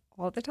me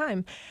all the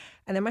time.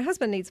 And then my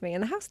husband needs me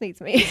and the house needs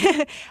me.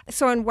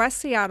 So in West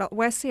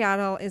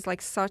Seattle is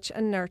like such a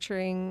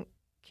nurturing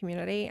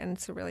community and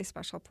it's a really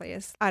special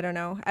place. I don't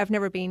know. I've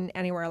never been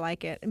anywhere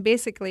like it. And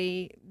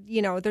basically,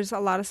 there's a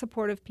lot of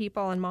supportive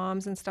people and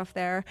moms and stuff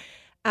there.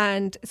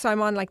 And so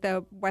I'm on like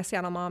the West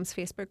Seattle Moms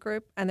Facebook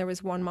group and there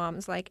was one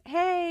mom's like,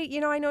 hey,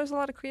 I know there's a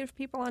lot of creative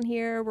people on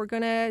here. We're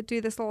going to do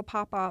this little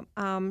pop-up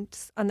on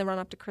the run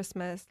up to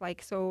Christmas.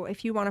 Like, so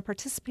if you want to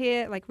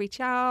participate, like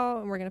reach out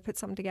and we're going to put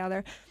something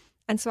together.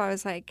 And so I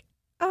was like,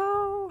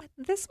 oh,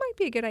 this might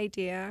be a good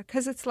idea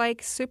because it's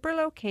like super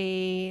low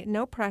key,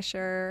 no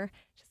pressure.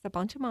 A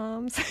bunch of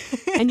moms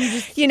and you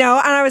just and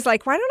I was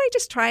like, why don't I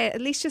just try it at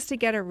least just to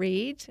get a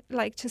read,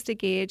 like just to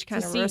gauge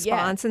kind of a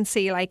response and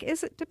see like,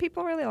 do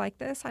people really like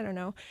this? I don't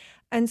know.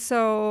 And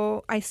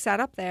so I set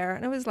up there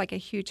and it was like a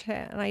huge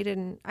hit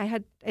and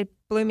it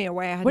blew me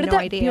away. I had no idea.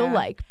 What did that feel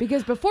like?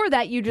 Because before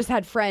that you just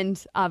had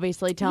friends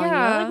obviously telling you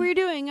like, what are you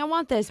doing? I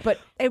want this. But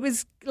it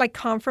was like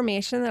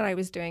confirmation that I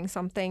was doing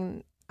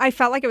something. I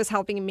felt like it was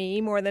helping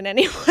me more than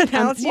anyone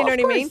else. You know what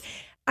I mean?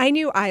 I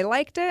knew I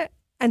liked it.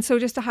 And so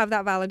just to have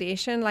that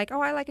validation, like, oh,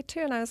 I like it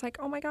too. And I was like,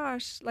 oh my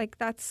gosh, like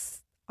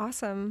that's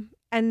awesome.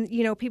 And,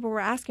 people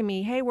were asking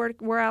me, hey,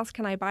 where else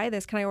can I buy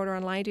this? Can I order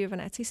online? Do you have an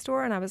Etsy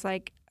store? And I was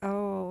like,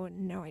 oh,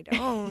 no, I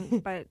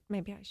don't, but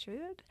maybe I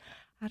should.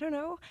 I don't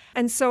know.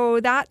 And so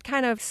that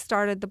kind of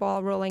started the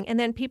ball rolling. And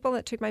then people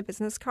that took my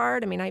business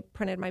card, I mean, I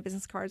printed my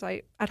business cards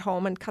at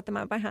home and cut them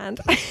out by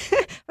hand. I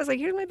was like,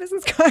 here's my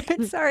business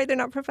card. Sorry, they're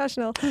not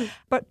professional.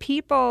 But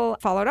people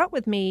followed up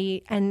with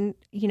me and,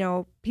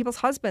 people's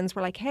husbands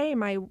were like, hey,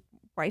 my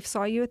wife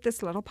saw you at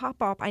this little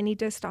pop-up. I need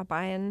to stop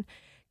by and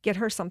get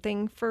her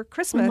something for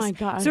Christmas. Oh my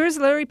God. So there's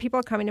literally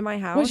people coming to my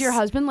house. Was your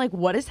husband like,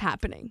 what is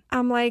happening?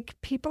 I'm like,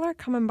 people are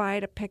coming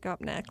by to pick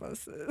up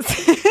necklaces.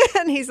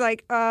 And he's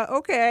like,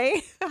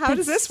 okay, how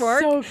does this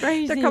work? So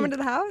crazy. They're coming to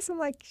the house? I'm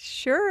like,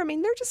 sure. I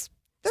mean,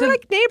 they're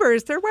like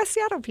neighbors. They're West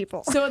Seattle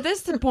people. So at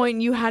this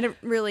point, you hadn't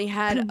really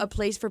had a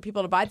place for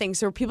people to buy things.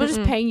 So were people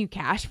just paying you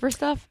cash for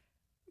stuff?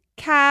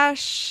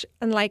 Cash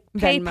and like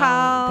Venmo,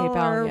 PayPal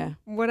or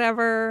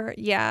whatever.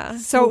 Yeah.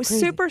 So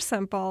super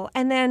simple.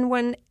 And then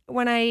when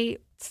I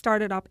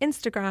started up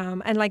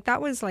Instagram and like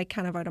that was like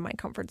kind of out of my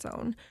comfort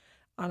zone.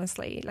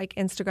 honestly. Like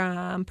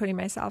Instagram, putting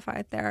myself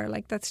out there,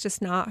 like that's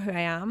just not who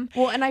I am.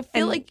 Well, and I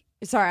feel like,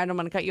 sorry, I don't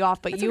want to cut you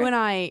off, but you and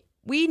I,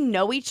 we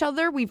know each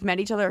other. We've met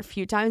each other a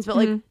few times, but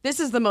like this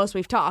is the most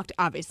we've talked,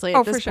 obviously,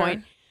 at this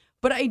point.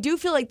 But I do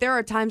feel like there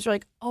are times where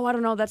like, oh, I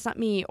don't know, that's not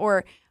me,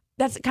 or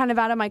that's kind of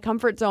out of my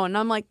comfort zone. And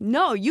I'm like,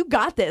 no, you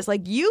got this.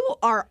 Like, you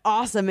are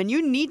awesome and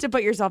you need to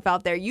put yourself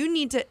out there. You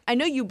need to, I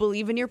know you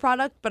believe in your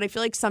product, but I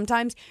feel like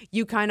sometimes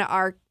you kind of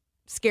are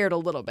scared a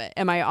little bit.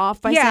 Am I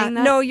off by saying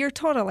that? No, you're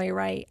totally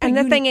right. And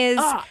the thing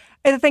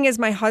is,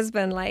 my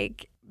husband,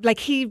 like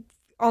he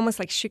almost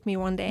like shook me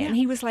one day and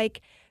he was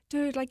like,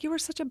 dude, like you were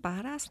such a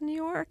badass in New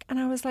York. And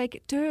I was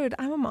like, dude,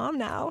 I'm a mom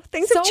now.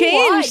 Things have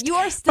changed. What? You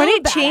are still But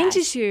it badass.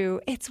 changes you.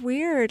 It's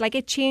weird. Like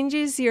it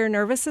changes your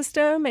nervous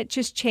system. It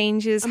just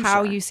changes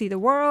how you see the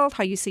world,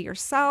 how you see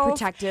yourself.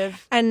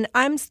 Protective. And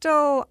I'm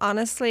still,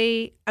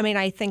 honestly, I mean,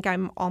 I think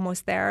I'm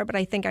almost there, but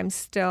I think I'm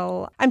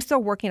still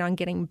working on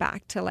getting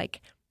back to like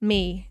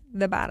me,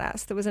 the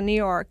badass that was in New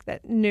York,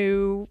 that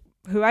knew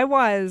who I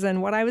was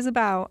and what I was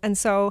about. And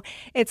so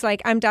it's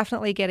like I'm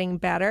definitely getting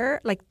better.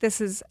 Like this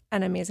is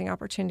an amazing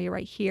opportunity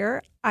right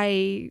here.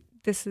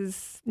 This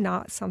is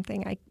not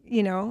something I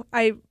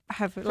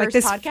have like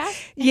this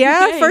podcast.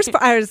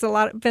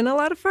 Yeah, been a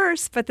lot of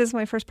firsts, but this is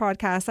my first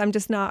podcast. I'm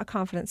just not a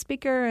confident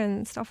speaker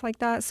and stuff like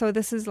that. So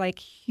this is like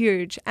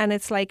huge, and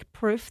it's like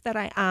proof that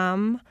I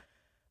am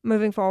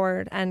moving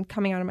forward and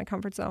coming out of my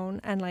comfort zone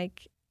and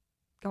like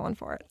going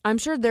for it. I'm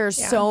sure there's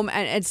and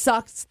it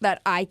sucks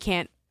that I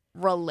can't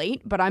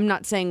relate, but I'm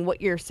not saying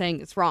what you're saying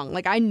is wrong.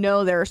 Like I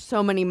know there are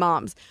so many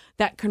moms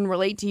that can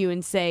relate to you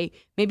and say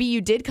maybe you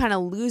did kind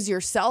of lose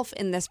yourself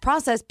in this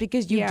process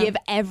because you give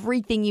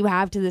everything you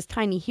have to this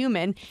tiny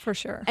human. For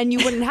sure. And you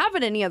wouldn't have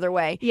it any other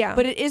way. Yeah.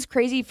 But it is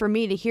crazy for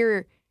me to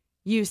hear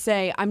you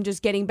say, I'm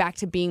just getting back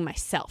to being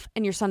myself.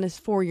 And your son is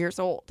 4 years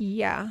old.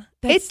 Yeah.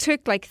 It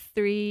took like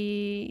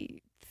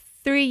three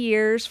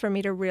years for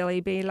me to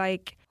really be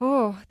like,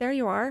 oh, there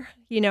you are.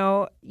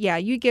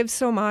 You give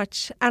so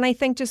much. And I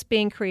think just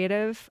being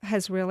creative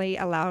has really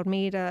allowed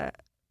me to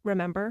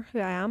remember who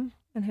I am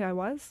and who I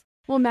was.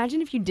 Well,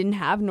 imagine if you didn't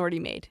have Nordy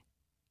Made.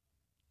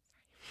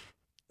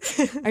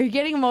 Are you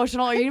getting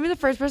emotional? Are you going to be the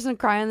first person to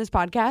cry on this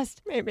podcast?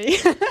 Maybe.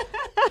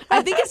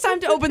 I think it's time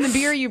to open the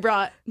beer you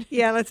brought.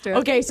 Yeah, let's do it.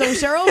 Okay, so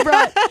Cheryl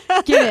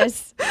brought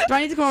Guinness. Do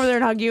I need to come over there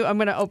and hug you? I'm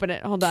going to open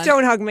it. Hold on.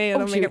 Don't hug me.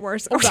 It'll make it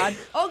worse. Oh, God.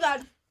 Oh,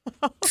 God.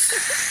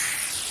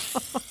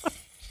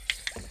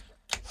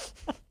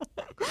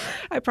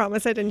 I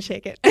promise I didn't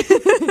shake it.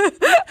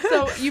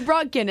 So you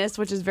brought Guinness,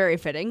 which is very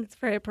fitting. It's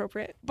very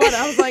appropriate. But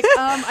I was like,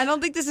 I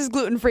don't think this is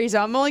gluten-free,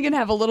 so I'm only going to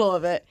have a little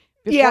of it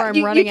before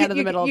I'm running out of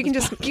the middle of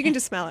this podcast. You can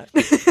just smell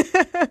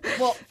it.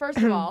 Well, first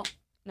of all,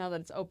 now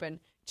that it's open,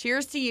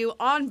 cheers to you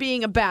on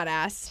being a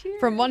badass. Cheers.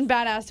 From one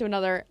badass to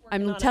another.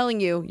 I'm telling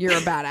you, you're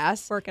a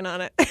badass. Working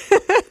on it.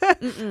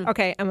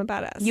 Okay, I'm a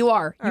badass. You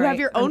are. All you have right,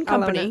 your own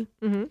company.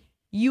 Mm-hmm.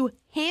 You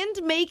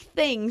hand make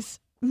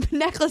things,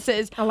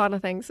 necklaces. A lot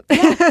of things.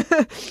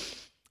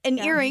 And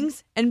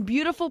earrings and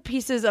beautiful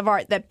pieces of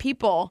art that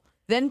people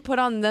then put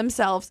on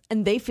themselves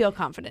and they feel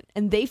confident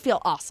and they feel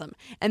awesome.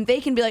 And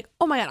they can be like,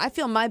 oh my God, I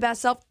feel my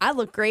best self. I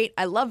look great.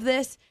 I love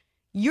this.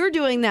 You're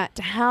doing that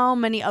to how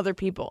many other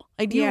people?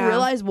 Like, do you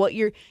realize what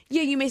you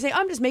may say,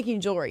 I'm just making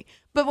jewelry.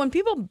 But when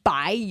people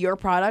buy your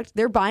product,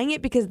 they're buying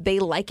it because they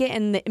like it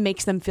and it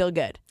makes them feel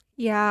good.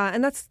 Yeah,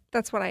 and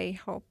that's what I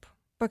hope,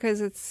 because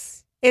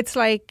it's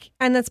like,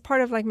 and that's part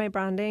of like my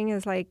branding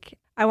is like,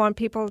 I want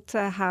people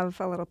to have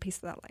a little piece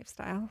of that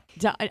lifestyle.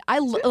 I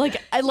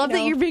love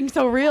that you're being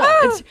so real.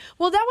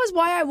 Well, that was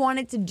why I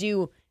wanted to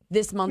do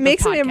this month.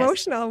 Makes of podcast. me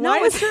emotional.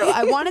 No, it's true.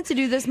 I wanted to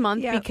do this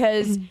month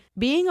because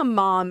being a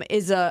mom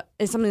is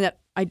something that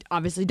I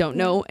obviously don't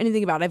know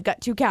anything about. I've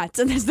got 2 cats,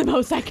 and that's the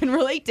most I can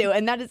relate to,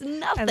 and that is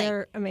nothing. And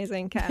they're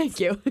amazing cats. Thank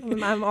you.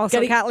 I'm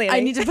also a cat lady. I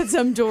need to put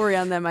some jewelry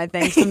on them, I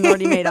think. Some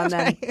Nordy Made on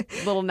them.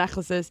 Little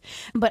necklaces.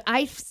 But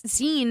I've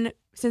seen,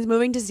 since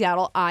moving to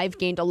Seattle, I've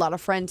gained a lot of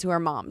friends who are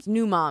moms,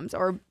 new moms,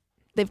 or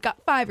they've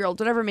got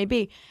 5-year-olds, whatever it may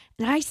be.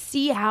 And I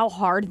see how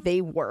hard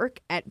they work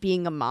at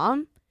being a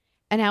mom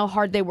and how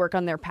hard they work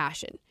on their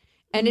passion.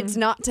 And it's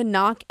not to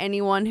knock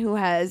anyone who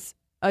has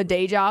a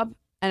day job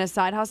and a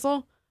side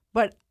hustle,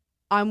 but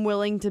I'm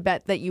willing to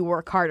bet that you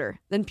work harder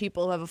than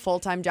people who have a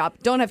full-time job,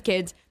 don't have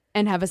kids,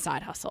 and have a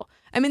side hustle.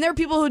 I mean, there are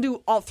people who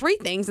do all 3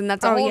 things, and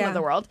that's a whole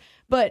other world.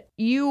 But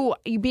you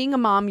being a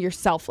mom, you're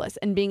selfless.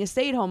 And being a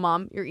stay-at-home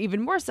mom, you're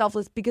even more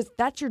selfless because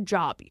that's your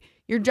job.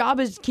 Your job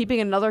is keeping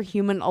another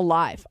human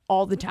alive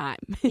all the time.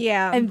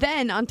 Yeah. And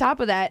then on top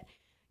of that,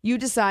 you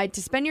decide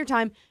to spend your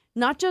time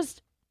not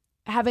just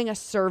having a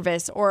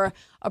service or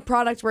a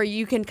product where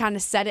you can kind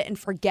of set it and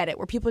forget it,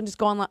 where people can just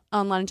go online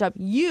and shop.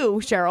 You,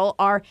 Cheryl,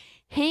 are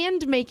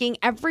hand making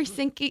every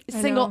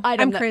single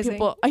item that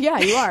people you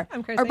are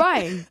I'm crazy. are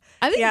buying.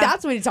 I think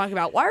that's what he's talking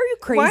about. Why are you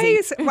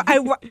crazy?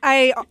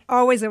 I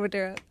always overdo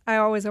it. I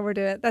always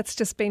overdo it. That's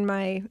just been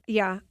my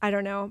I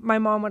don't know. My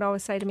mom would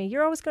always say to me,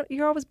 "You're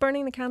always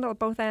burning the candle at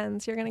both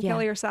ends. You're going to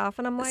kill yourself."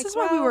 And I'm like, "This is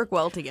why we work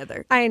well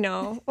together." I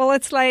know. Well,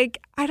 it's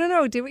like, I don't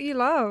know. Do what you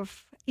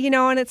love,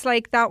 and it's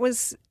like that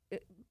was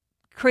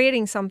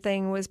creating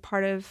something was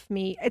part of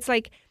me. It's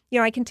like, you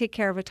know, I can take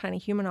care of a tiny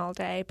human all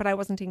day, but I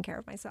wasn't taking care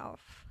of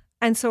myself.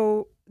 And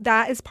so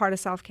that is part of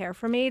self-care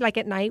for me. Like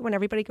at night when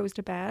everybody goes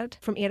to bed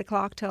from 8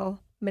 o'clock till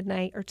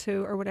midnight or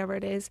 2 or whatever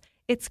it is,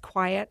 it's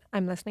quiet.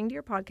 I'm listening to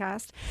your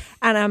podcast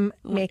and I'm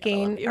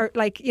making or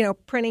like, you know,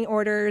 printing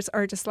orders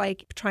or just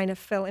like trying to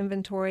fill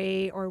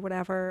inventory or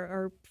whatever,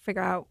 or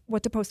figure out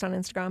what to post on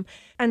Instagram.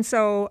 And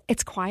so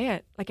it's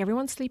quiet. Like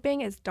everyone's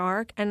sleeping. It's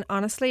dark. And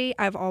honestly,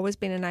 I've always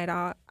been a night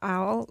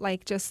owl,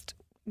 like just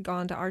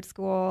gone to art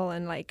school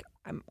and like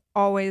I'm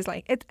always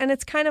like it, and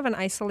it's kind of an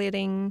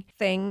isolating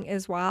thing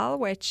as well,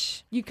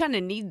 which you kind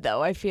of need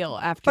though, I feel,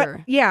 after.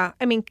 But yeah,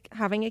 I mean,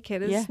 having a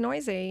kid is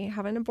noisy.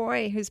 Having a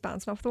boy who's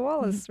bouncing off the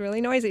wall is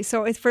really noisy.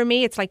 So it's, for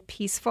me, it's like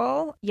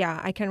peaceful.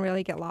 Yeah, I can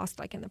really get lost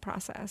like in the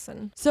process.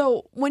 And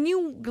so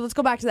let's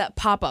go back to that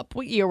pop-up.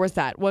 What year was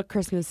that? What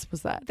Christmas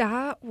was that?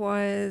 That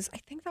was, I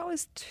think that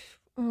was,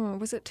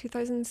 was it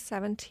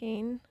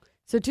 2017?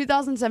 So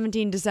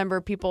 2017,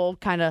 December, people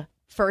kind of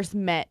first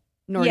met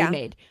Naughty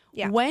Maid.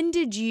 Yeah. When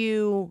did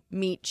you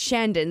meet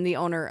Shandon, the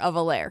owner of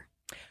Allaire?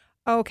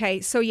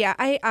 Okay, so yeah,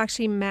 I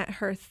actually met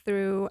her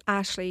through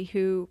Ashley,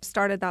 who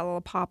started that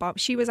little pop-up.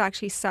 She was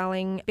actually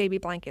selling baby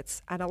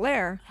blankets at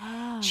Allaire.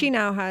 Oh. She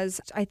now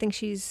has, I think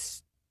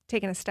she's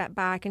taken a step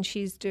back and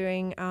she's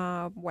doing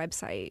a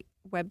website,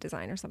 web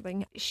design or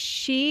something.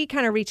 She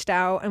kind of reached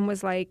out and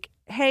was like,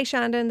 hey,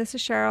 Shandon, this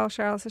is Cheryl.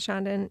 Cheryl, this is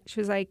Shandon. She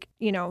was like,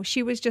 you know,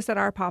 she was just at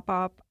our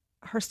pop-up.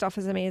 Her stuff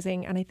is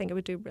amazing, and I think it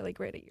would do really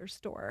great at your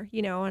store,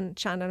 you know. And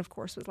Shandon, of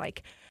course, was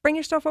like, bring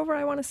your stuff over.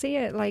 I want to see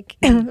it. Like,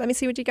 let me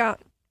see what you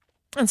got.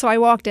 And so I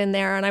walked in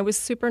there, and I was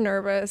super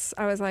nervous.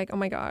 I was like, oh,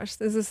 my gosh,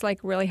 this is, like,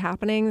 really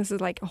happening. This is,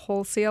 like, a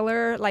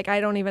wholesaler. Like, I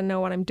don't even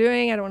know what I'm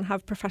doing. I don't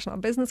have professional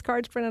business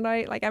cards printed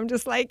out. Like, I'm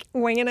just, like,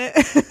 winging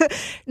it.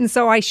 And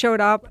so I showed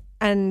up,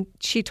 and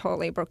she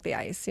totally broke the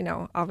ice, you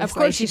know.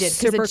 Obviously, of course she did.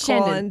 Super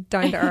cool and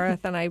down to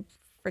earth, and I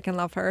freaking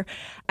love her.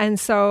 And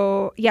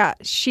so yeah,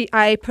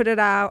 I put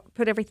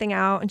everything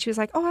out, and she was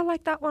like, oh, I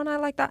like that one, I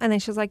like that. And then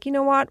she was like, you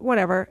know what,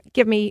 whatever,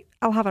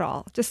 I'll have it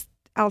all,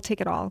 I'll take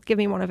it all, give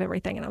me one of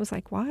everything. And I was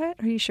like, what,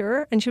 are you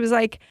sure? And she was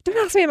like, don't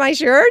ask me, am I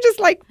sure?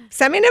 Just like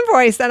send me an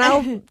invoice and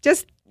I'll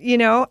just, you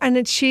know.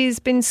 And she's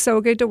been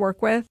so good to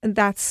work with, and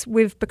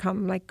we've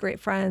become like great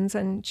friends,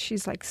 and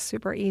she's like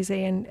super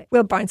easy, and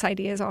we'll bounce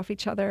ideas off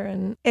each other.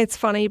 And it's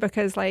funny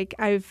because like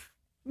I've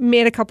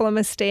made a couple of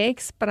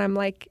mistakes, but I'm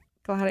like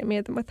glad I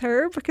made them with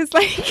her, because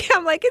like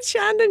I'm like, it's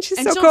Shandon, she's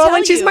so cool,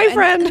 and she's my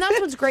friend. And that's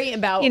what's great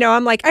about, you know,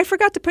 I'm like, I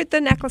forgot to put the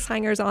necklace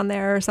hangers on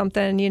there or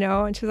something, you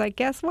know. And she's like,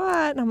 guess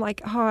what? And I'm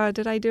like, oh,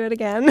 did I do it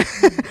again?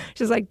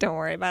 She's like, don't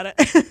worry about it.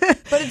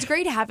 But it's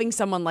great having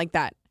someone like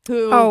that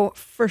who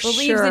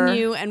believes in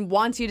you and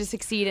wants you to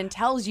succeed and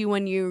tells you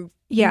when you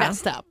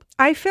messed up.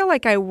 I feel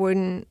like I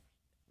wouldn't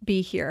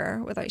be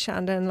here without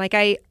Shandon. Like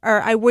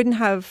I wouldn't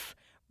have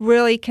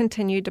really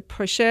continued to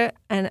push it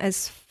and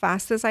as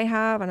fast as I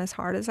have and as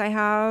hard as I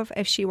have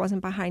if she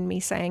wasn't behind me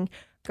saying,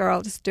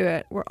 girl, just do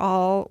it. We're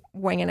all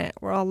winging it.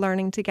 We're all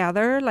learning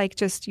together. Like,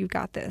 just, you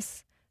got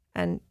this,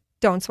 and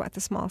don't sweat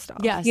the small stuff.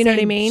 Yeah, you know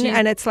what I mean?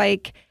 And it's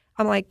like,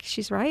 I'm like,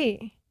 she's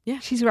right. Yeah.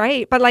 She's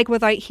right. But like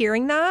without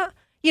hearing that,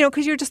 you know,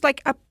 because you're just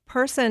like a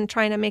person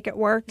trying to make it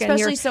work. Especially and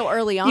you're so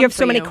early on. You have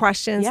so many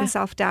questions and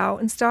self-doubt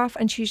and stuff.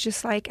 And she's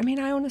just like, I mean,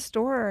 I own a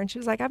store. And she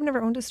was like, I've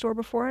never owned a store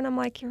before. And I'm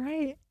like, you're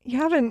right. You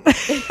haven't.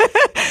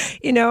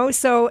 You know,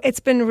 so it's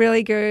been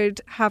really good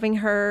having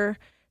her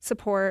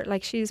support.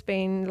 Like, she's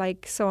been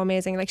like so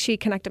amazing. Like, she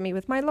connected me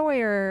with my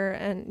lawyer,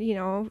 and, you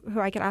know, who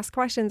I could ask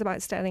questions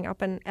about setting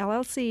up an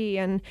LLC.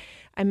 And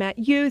I met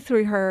you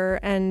through her.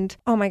 And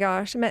oh my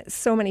gosh, I met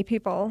so many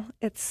people.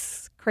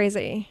 It's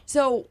crazy.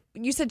 So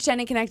you said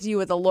Shannon connected you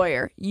with a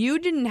lawyer. You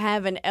didn't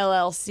have an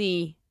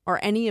LLC or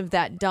any of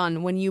that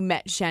done when you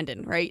met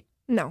Shandon, right?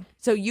 No.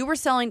 So you were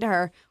selling to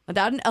her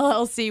without an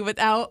LLC,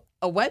 without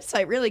a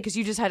website, really, because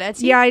you just had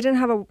Etsy? Yeah, I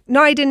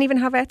didn't even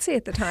have Etsy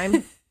at the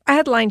time. I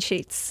had line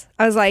sheets.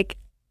 I was like,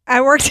 I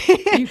worked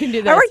you can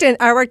do this.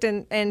 I worked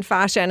in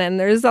fashion, and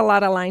there's a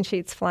lot of line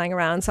sheets flying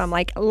around. So I'm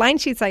like, line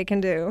sheets I can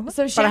do,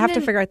 so but I have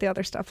to figure out the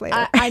other stuff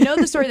later. I know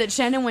the story that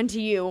Shannon went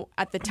to you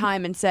at the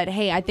time and said,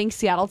 hey, I think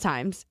Seattle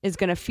Times is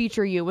going to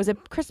feature you. Was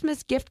it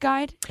Christmas gift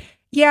guide?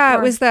 Yeah,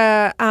 it was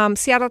the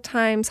Seattle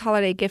Times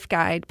holiday gift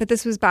guide, but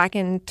this was back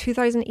in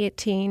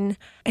 2018.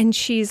 And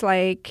she's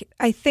like,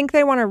 I think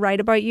they want to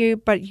write about you,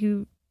 but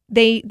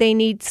they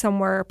need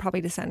somewhere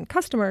probably to send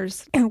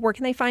customers. Where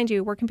can they find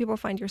you? Where can people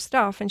find your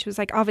stuff? And she was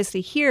like, obviously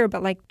here,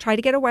 but like, try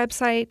to get a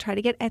website, try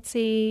to get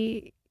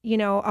Etsy, you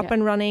know, up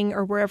and running,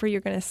 or wherever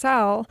you're going to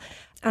sell.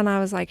 And I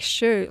was like,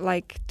 shoot,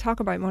 like, talk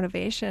about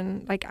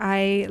motivation. Like,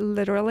 I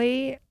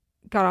literally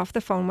got off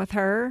the phone with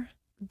her,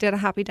 did a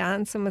happy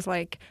dance, and was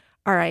like,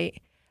 all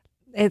right,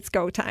 it's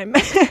go time.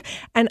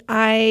 And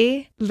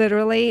I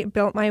literally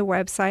built my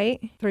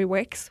website through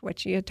Wix,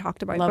 which you had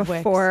talked about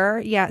before.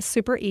 Wix. Yeah,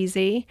 super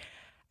easy.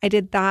 I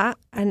did that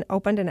and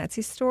opened an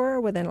Etsy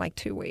store within like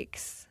 2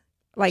 weeks,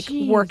 like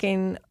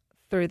working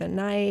through the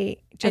night,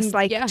 And,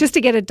 yeah. just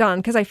to get it done,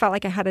 because I felt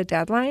like I had a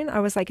deadline. I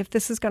was like, if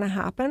this is going to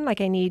happen, like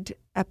I need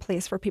a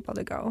place for people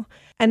to go.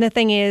 And the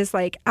thing is,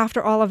 like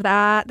after all of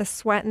that, the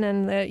sweating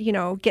and the, you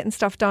know, getting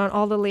stuff done,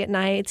 all the late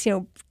nights, you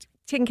know,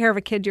 taking care of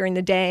a kid during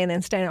the day and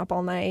then staying up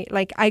all night,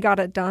 like I got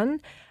it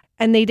done.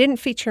 And they didn't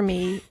feature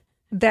me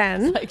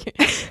then.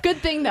 Good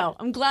thing though.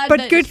 I'm glad.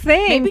 But good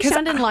thing. Maybe 'cause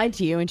Shandon lied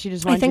to you and she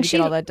just wanted you to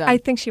get all that done. I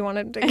think she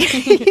wanted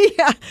to.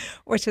 Yeah,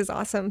 which is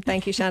awesome.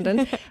 Thank you,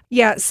 Shandon.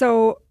 Yeah,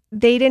 so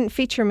they didn't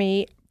feature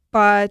me,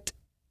 but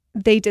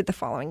they did the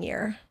following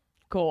year.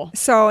 Cool.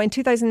 So in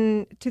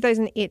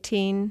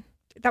 2018,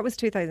 that was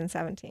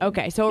 2017.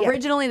 Okay, so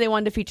originally they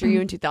wanted to feature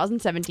you in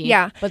 2017.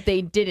 Yeah. But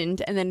they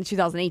didn't, and then in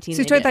 2018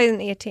 So they did.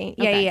 2018.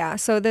 Yeah, Okay. yeah.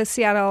 So the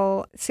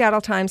Seattle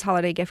Times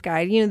Holiday Gift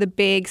Guide, you know, the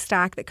big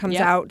stack that comes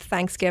Yep. out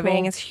Thanksgiving.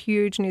 Cool. It's a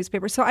huge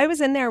newspaper. So I was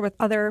in there with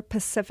other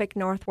Pacific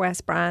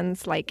Northwest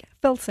brands like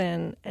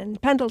Filson and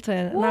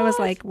Pendleton. And I was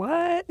like,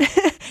 what?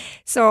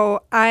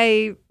 So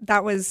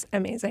that was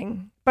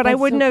amazing. But I That's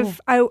wouldn't so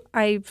have,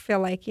 I feel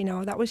like, you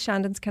know, that was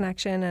Shandon's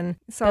connection. And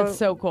so. That's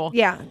so cool.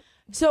 Yeah.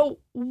 So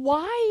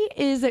why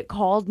is it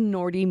called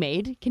Nordy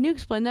Made? Can you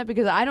explain that?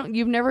 Because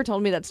you've never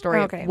told me that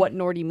story Okay. of what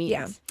Nordy means.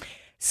 Yeah.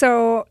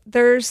 So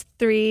there's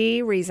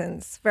 3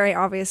 reasons, very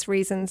obvious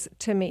reasons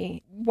to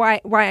me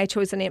why I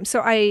chose the name.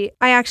 So I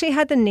actually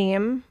had the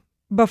name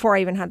before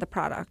I even had the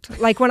product.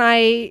 Like when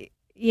I,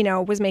 you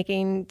know, was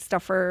making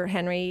stuff for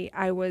Henry,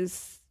 I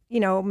was, you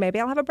know, maybe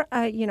I'll have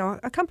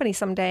a company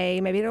someday.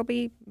 Maybe it'll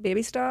be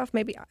baby stuff.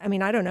 Maybe, I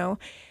mean, I don't know.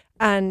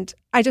 And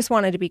I just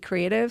wanted to be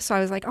creative. So I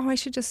was like, oh, I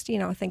should just, you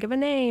know, think of a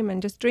name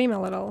and just dream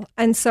a little.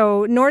 And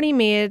so Nordy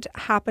Made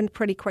happened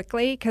pretty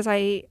quickly because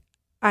I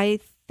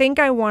think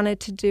I wanted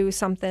to do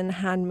something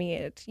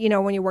handmade. You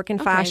know, when you work in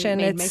fashion,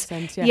 makes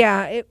sense.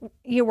 Yeah.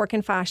 You work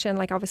in fashion,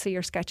 like obviously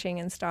you're sketching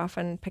and stuff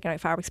and picking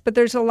out fabrics, but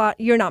there's a lot,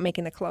 you're not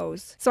making the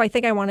clothes. So I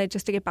think I wanted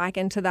just to get back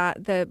into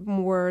that, the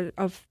more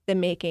of the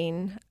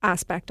making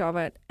aspect of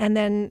it. And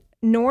then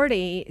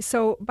Nordy,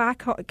 so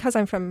back, because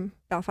I'm from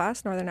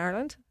Belfast, Northern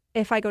Ireland,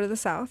 if I go to the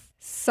south,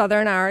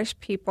 Southern Irish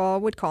people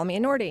would call me a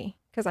Nordy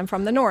because I'm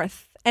from the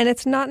north. And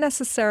it's not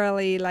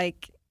necessarily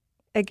like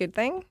a good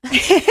thing.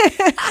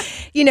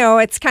 You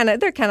know,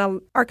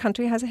 our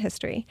country has a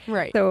history.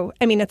 Right. So,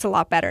 I mean, it's a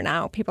lot better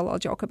now. People will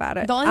joke about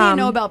it. The only thing I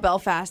know about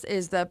Belfast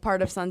is the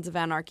part of Sons of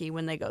Anarchy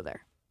when they go there.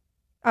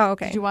 Oh,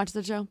 okay. Did you watch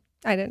the show?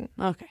 I didn't.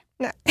 Okay.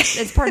 No.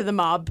 It's part of the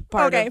mob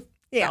part Okay. of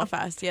Yeah.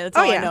 Belfast. Yeah, that's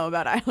all I know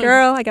about Ireland.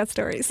 Girl, I got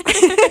stories.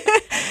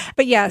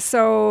 But yeah,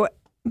 so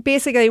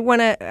basically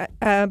when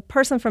a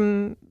person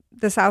from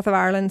the south of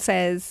Ireland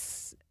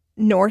says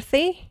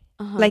Northy,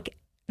 like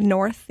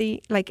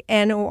Northy, like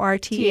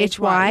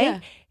Northy, yeah.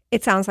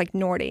 it sounds like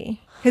Nordy.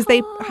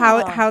 Because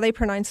how they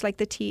pronounce like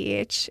the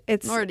TH,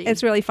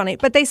 it's really funny.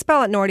 But they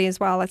spell it Nordy as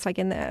well. It's like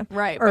in the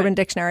Urban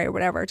Dictionary or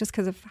whatever, just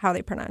because of how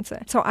they pronounce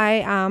it. So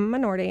I am a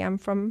Nordy. I'm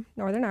from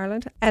Northern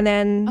Ireland. And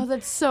then... Oh,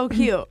 that's so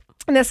cute.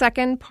 And the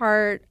second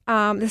part,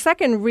 the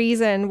second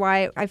reason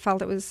why I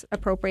felt it was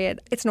appropriate,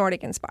 it's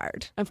Nordic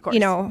inspired. Of course. You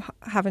know,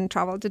 having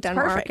traveled to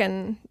Denmark perfect.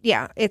 and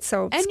yeah, it's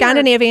so And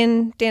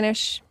Scandinavian,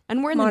 Danish.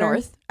 And we're in modern. the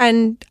north.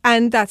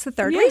 And that's the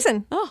third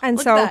reason. Oh, and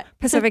look so at that.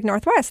 Pacific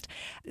Northwest.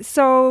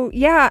 So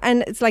yeah,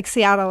 and it's like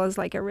Seattle is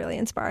like a really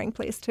inspiring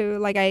place too.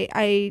 Like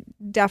I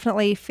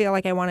definitely feel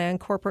like I want to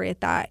incorporate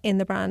that in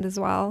the brand as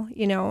well,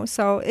 you know.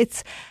 So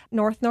it's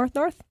north.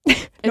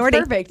 It's Nordy.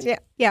 perfect.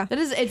 Yeah. That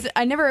is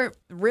I never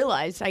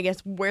realized, I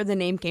guess, where the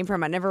name came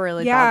from. I never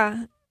really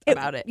thought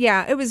about it.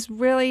 Yeah, it was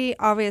really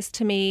obvious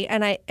to me,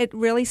 and it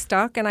really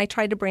stuck. And I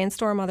tried to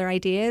brainstorm other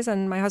ideas,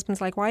 and my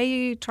husband's like, "Why are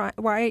you trying?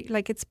 Why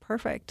like it's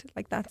perfect?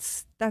 Like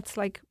that's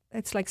like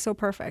it's like so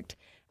perfect."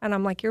 And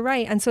I'm like, "You're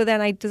right." And so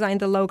then I designed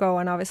the logo,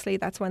 and obviously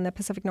that's when the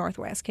Pacific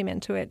Northwest came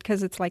into it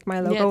because it's like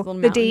my logo.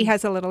 The D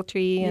has a little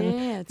tree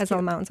and has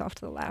little mountains off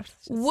to the left.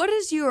 What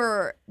is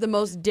the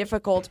most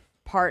difficult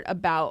part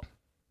about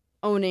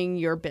owning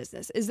your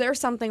business? Is there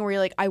something where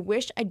you're like, I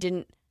wish I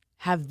didn't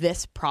have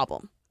this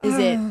problem? Is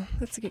it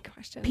that's a good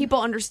question. People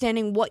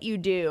understanding what you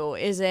do?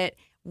 Is it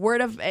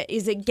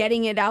is it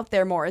getting it out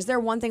there more? Is there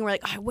one thing where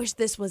like, I wish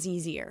this was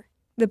easier?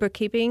 The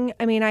bookkeeping.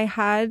 I mean, I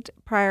had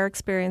prior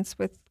experience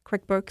with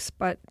QuickBooks,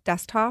 but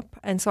desktop.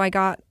 And so I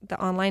got the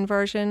online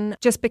version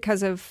just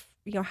because of,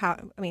 you know,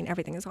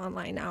 everything is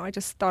online now. I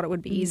just thought it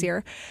would be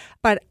easier.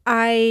 But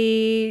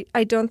I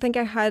don't think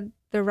I had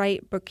the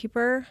right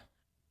bookkeeper.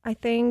 I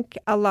think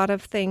a lot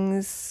of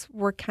things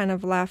were kind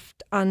of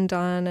left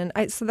undone.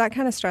 And so that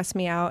kind of stressed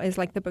me out is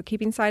like the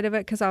bookkeeping side of it.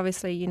 Because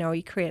obviously, you know,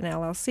 you create an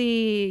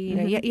LLC, you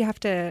know, you have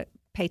to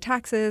pay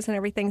taxes and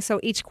everything. So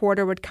each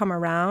quarter would come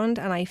around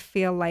and I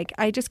feel like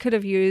I just could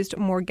have used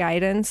more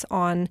guidance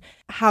on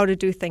how to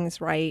do things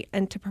right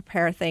and to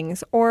prepare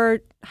things or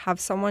have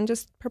someone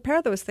just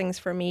prepare those things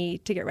for me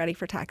to get ready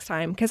for tax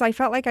time. Because I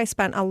felt like I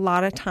spent a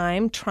lot of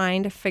time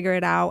trying to figure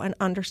it out and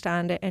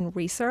understand it and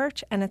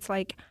research. And it's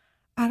like,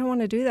 I don't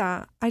want to do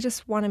that. I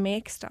just want to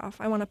make stuff.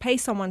 I want to pay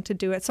someone to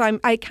do it. So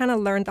I kind of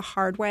learned the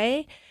hard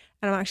way.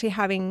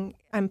 And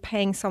I'm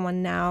paying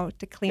someone now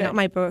to clean up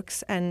my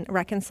books and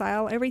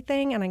reconcile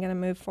everything. And I'm going to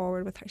move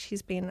forward with her.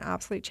 She's been an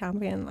absolute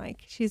champion.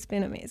 Like, she's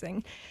been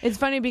amazing. It's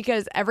funny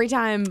because every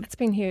time it's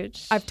been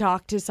huge. I've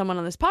talked to someone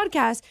on this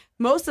podcast,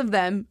 most of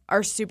them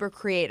are super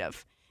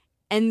creative.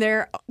 And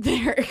their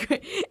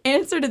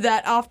answer to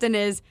that often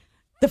is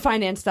the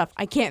finance stuff.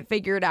 I can't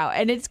figure it out.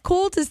 And it's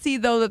cool to see,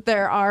 though, that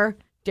there are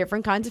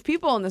different kinds of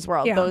people in this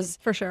world. Yeah, those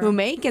for sure. who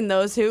make and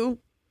those who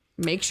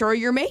make sure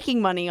you're making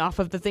money off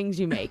of the things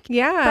you make.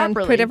 Yeah,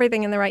 properly. And put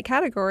everything in the right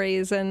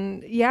categories.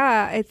 And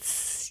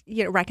it's,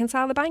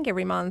 reconcile the bank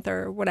every month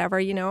or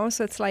whatever,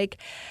 So it's like,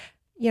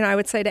 I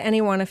would say to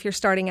anyone, if you're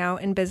starting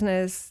out in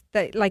business,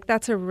 that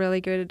that's a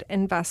really good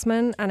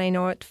investment. And I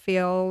know it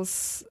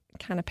feels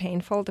kind of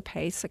painful to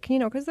pay,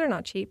 because they're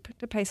not cheap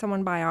to pay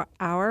someone by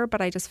hour.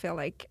 But I just feel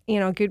like,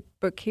 a good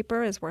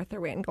bookkeeper is worth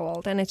their weight in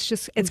gold. And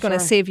it's going to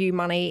save you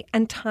money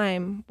and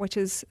time, which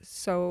is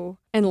so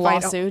and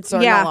vital. Lawsuits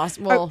or not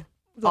lawsuits.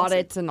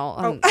 Audits and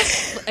all.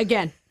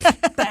 Again,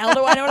 the hell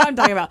do I know what I'm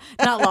talking about?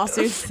 Not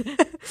lawsuits.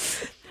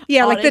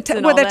 Yeah, like with the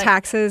that.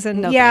 taxes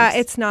and Thanks.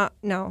 It's not.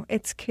 No,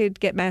 it could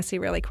get messy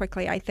really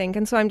quickly, I think,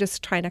 and so I'm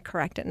just trying to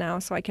correct it now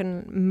so I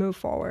can move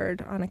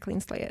forward on a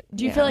clean slate.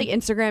 Do you feel like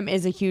Instagram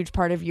is a huge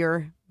part of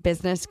your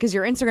business? Because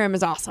your Instagram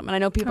is awesome, and I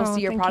know people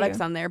see your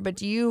products on there. But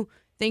do you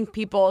think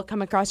people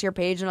come across your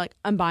page and are like,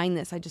 I'm buying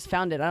this. I just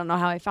found it. I don't know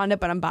how I found it,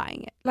 but I'm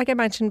buying it. Like I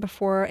mentioned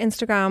before,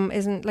 Instagram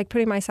isn't like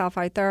putting myself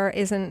out there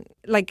isn't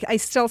like I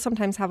still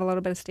sometimes have a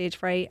little bit of stage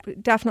fright,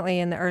 definitely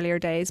in the earlier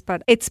days,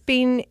 but it's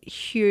been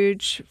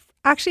huge.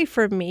 Actually,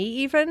 for me,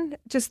 even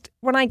just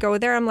when I go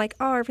there, I'm like,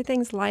 oh,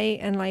 everything's light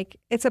and like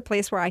it's a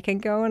place where I can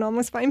go and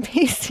almost find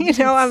peace. I'm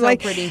so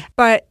like, pretty.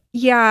 But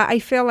yeah, I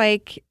feel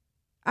like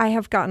I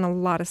have gotten a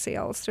lot of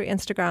sales through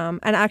Instagram,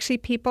 and actually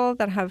people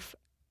that have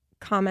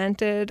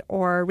commented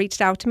or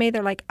reached out to me,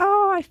 they're like,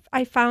 oh,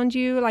 I found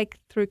you like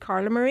through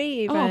Carla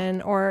Marie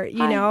even, or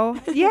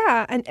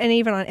yeah, and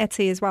even on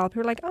Etsy as well.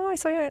 People are like, oh, I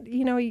saw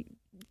you,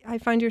 I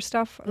found your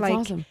stuff. That's like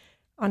awesome.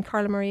 On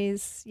Carla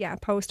Marie's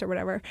post or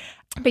whatever.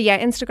 But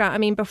yeah, Instagram, I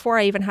mean, before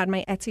I even had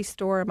my Etsy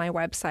store or my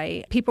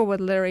website, people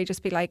would literally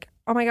just be like,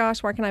 oh my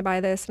gosh, where can I buy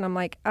this? And I'm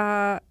like,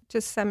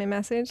 just send me a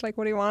message, like,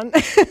 what do you want?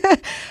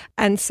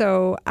 And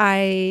so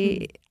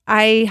I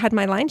had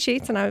my line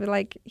sheets and I would be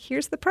like,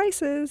 here's the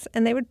prices,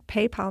 and they would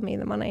PayPal me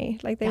the money.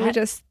 Like they would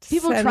just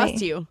people send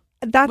trust me. you.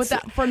 That's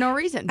for no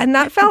reason. And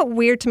that felt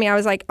weird to me. I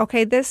was like,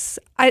 okay,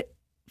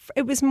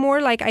 it was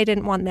more like I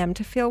didn't want them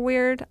to feel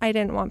weird. I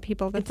didn't want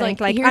people to think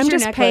like here's I'm your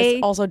just necklace.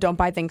 pay. Also, don't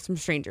buy things from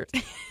strangers.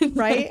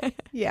 Right?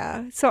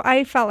 Yeah. So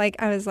I felt like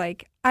I was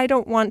like, I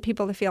don't want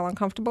people to feel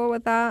uncomfortable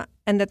with that,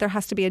 and that there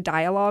has to be a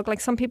dialogue. Like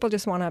some people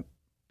just want to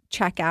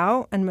check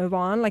out and move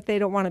on. Like they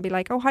don't want to be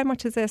like, oh, how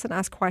much is this? And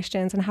ask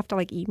questions and have to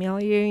like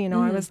email you.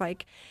 I was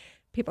like,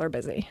 people are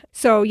busy.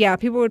 So yeah,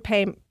 people would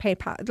pay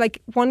PayPal.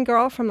 Like one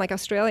girl from like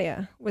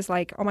Australia was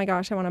like, oh my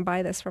gosh, I want to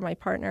buy this for my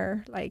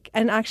partner. Like,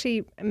 and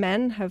actually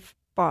men have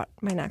bought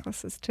my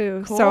necklaces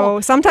too. Cool.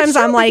 So sometimes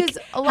I'm like,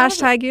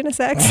 hashtag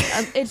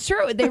unisex. It's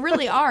true. They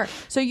really are.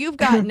 So you've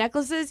got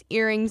necklaces,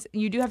 earrings.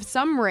 You do have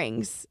some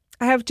rings.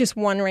 I have just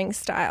one ring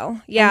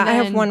style. Yeah, I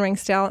have one ring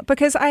style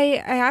because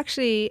I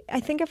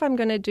think if I'm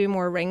going to do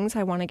more rings,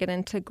 I want to get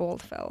into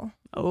gold fill.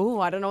 Oh,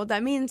 I don't know what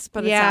that means,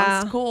 but it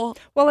sounds cool.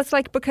 Well, it's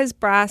like because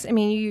brass, I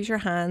mean, you use your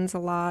hands a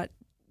lot,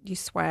 you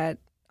sweat.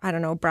 I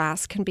don't know,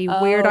 brass can be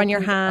weird on your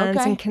hands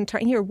and can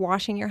turn, you're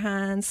washing your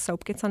hands,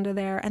 soap gets under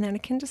there, and then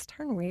it can just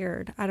turn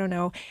weird. I don't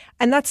know.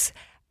 And that's,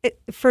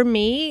 for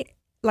me,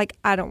 like,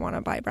 I don't want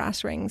to buy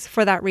brass rings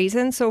for that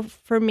reason. So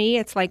for me,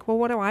 it's like, well,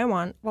 what do I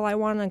want? Well, I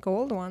want a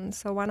gold one,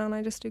 so why don't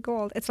I just do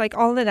gold? It's like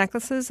all the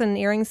necklaces and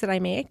earrings that I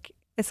make,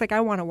 it's like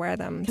I want to wear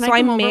them. Can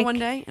I come over one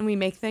day and we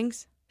make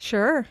things?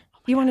 Sure.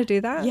 You want to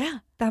do that? Yeah.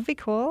 That'd be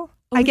cool.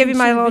 Oh, I give you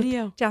my little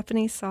video.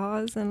 Japanese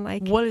saws and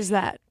like. What is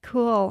that?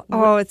 Cool.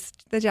 Oh, it's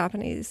the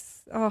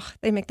Japanese. Oh,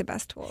 they make the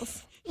best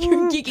tools.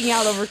 You're geeking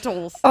out over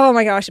tools. Oh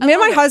my gosh. Me and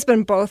my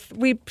husband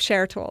we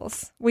share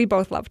tools. We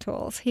both love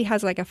tools. He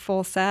has like a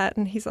full set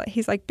and he's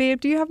like, babe,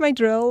 do you have my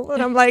drill?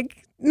 And I'm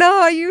like,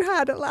 no, you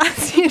had it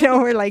last.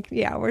 We're like,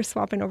 yeah, we're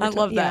swapping over. I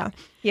love that.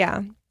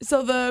 Yeah.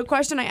 So the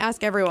question I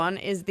ask everyone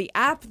is the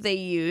app they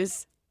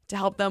use to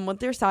help them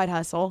with their side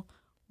hustle.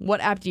 What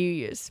app do you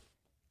use?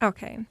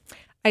 Okay.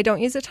 I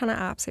don't use a ton of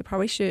apps. I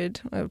probably should.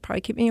 It would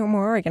probably keep me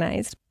more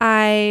organized.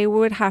 I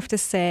would have to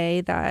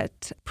say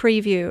that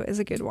Preview is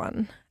a good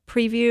one.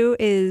 Preview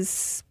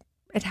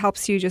it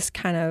helps you just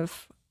kind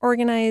of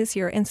organize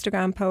your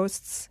Instagram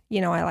posts.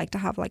 I like to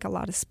have like a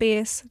lot of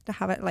space to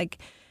have it like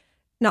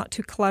not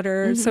too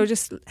cluttered. So it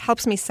just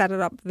helps me set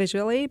it up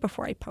visually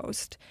before I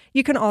post.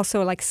 You can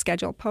also like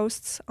schedule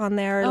posts on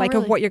there,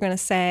 of what you're going to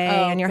say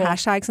and your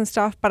hashtags and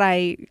stuff. But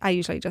I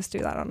usually just do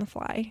that on the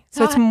fly.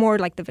 So it's more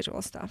like the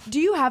visual stuff. Do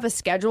you have a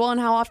schedule on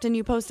how often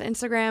you post to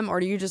Instagram, or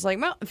do you just like,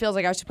 well, it feels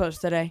like I should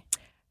post today?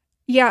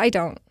 Yeah, I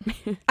don't.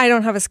 I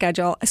don't have a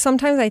schedule.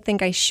 Sometimes I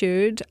think I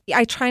should.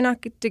 I try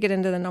not to get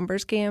into the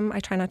numbers game.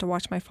 I try not to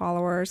watch my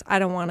followers. I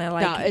don't want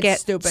to get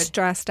stupid.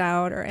 stressed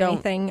out or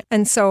anything.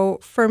 And so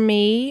for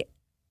me,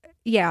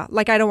 yeah,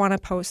 like I don't want to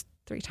post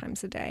 3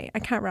 times a day. I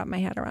can't wrap my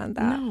head around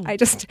that. No. I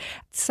just,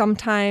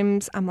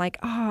 sometimes I'm like,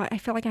 oh, I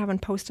feel like I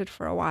haven't posted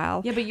for a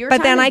while. Yeah, but your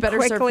time is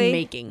better served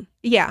making.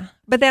 Yeah,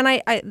 but then I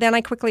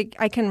can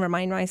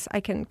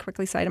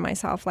quickly say to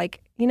myself,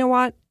 like, you know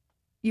what?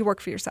 You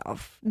work for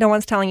yourself. No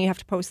one's telling you have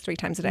to post 3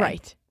 times a day.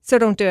 Right. So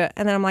don't do it.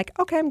 And then I'm like,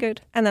 okay, I'm good.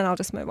 And then I'll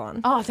just move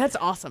on. Oh, that's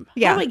awesome.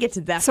 Yeah. How do I get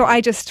to that So point?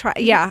 I just try.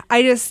 Yeah.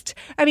 I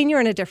mean,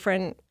 you're in a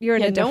different.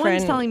 No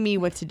one's telling me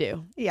what to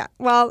do. Yeah.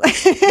 Well.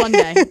 One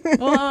day.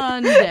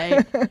 One day.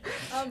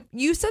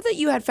 You said that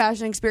you had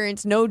fashion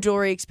experience, no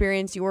jewelry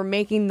experience. You were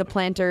making the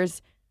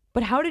planters.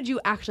 But how did you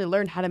actually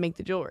learn how to make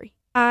the jewelry?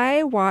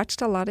 I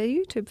watched a lot of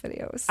YouTube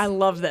videos. I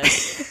love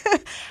this.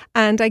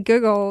 And I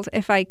Googled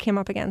if I came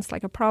up against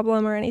like a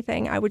problem or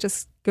anything, I would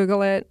just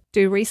Google it,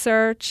 do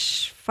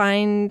research,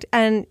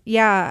 and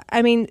yeah,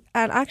 I mean,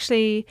 and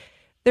actually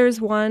there's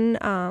one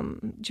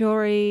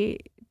jewelry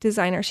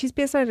designer. She's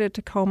based out of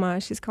Tacoma.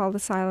 She's called the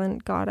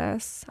Silent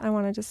Goddess. I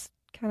want to just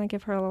kind of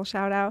give her a little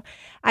shout out.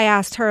 I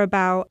asked her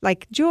about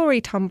like jewelry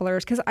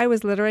tumblers because I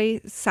was literally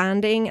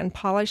sanding and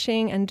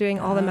polishing and doing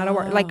all the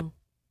metalwork like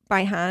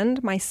by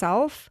hand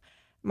myself.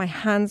 My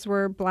hands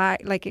were black,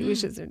 like it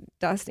was just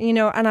dust, and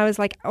I was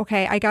like,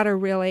 okay, I got to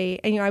really,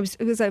 and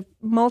it was a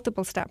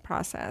multiple step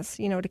process,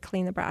 to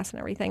clean the brass and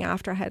everything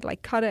after I had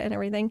like cut it and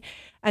everything.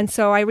 And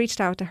so I reached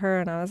out to her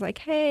and I was like,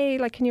 hey,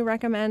 like, can you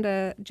recommend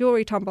a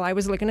jewelry tumble? I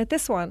was looking at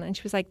this one, and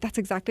she was like, that's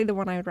exactly the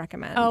one I would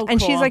recommend. Oh, and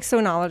cool. she's like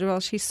so knowledgeable.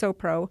 She's so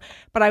pro.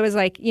 But I was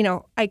like,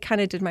 I kind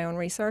of did my own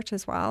research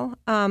as well.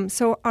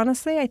 So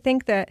honestly, I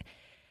think that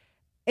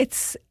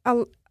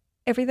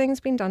everything's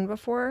been done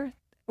before.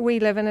 We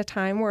live in a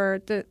time where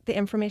the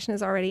information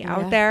is already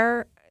out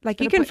there. Like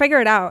you can figure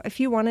it out.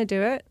 If you want to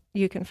do it,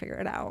 you can figure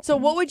it out. So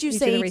what would you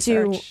say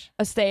to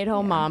a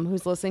stay-at-home mom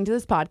who's listening to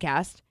this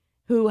podcast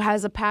who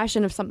has a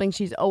passion of something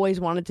she's always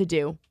wanted to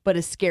do but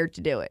is scared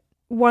to do it?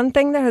 One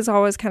thing that has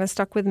always kind of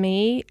stuck with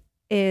me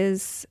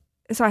is,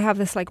 so I have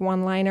this like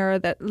one-liner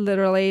that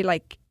literally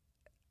like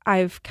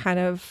I've kind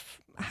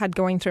of had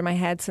going through my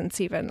head since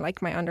even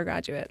like my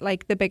undergraduate.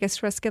 Like the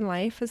biggest risk in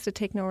life is to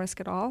take no risk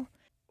at all.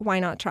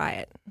 Why not try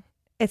it?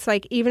 It's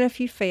like, even if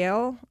you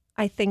fail,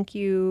 I think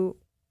you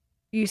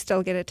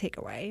still get a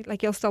takeaway.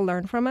 Like you'll still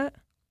learn from it.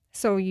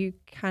 So you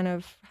kind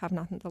of have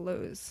nothing to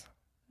lose.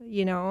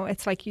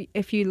 It's like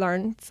if you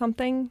learn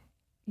something,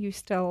 you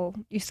still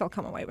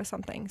come away with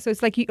something. So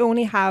it's like you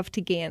only have to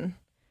gain.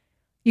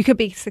 You could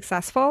be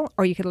successful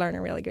or you could learn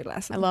a really good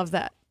lesson. I love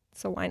that.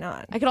 So why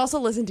not? I could also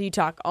listen to you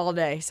talk all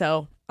day.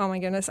 So. Oh my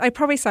goodness. I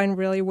probably sound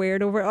really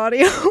weird over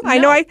audio. No. I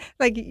know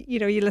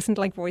you listen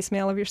to like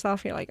voicemail of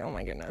yourself. You're like, oh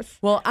my goodness.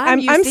 Well, I'm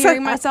used to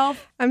hearing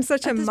myself. I'm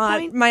such a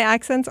mod. My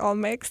accent's all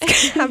mixed.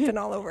 I've been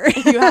all over.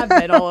 You have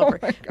been all over.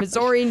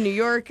 Missouri, New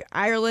York,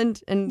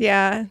 Ireland, and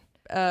there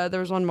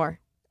was one more.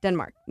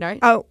 Denmark, right?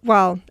 Oh,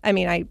 well, I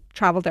mean, I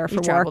traveled there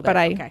for work, but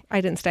I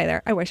didn't stay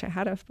there. I wish I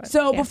had have.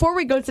 So before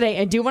we go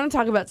today, I do want to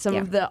talk about some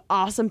of the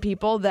awesome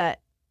people that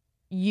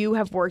you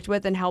have worked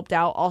with and helped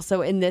out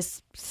also in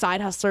this Side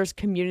Hustlers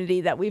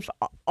community that we've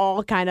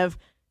all kind of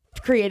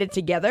created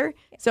together.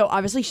 So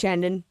obviously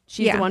Shandon,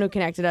 she's the one who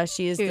connected us.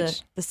 She is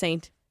the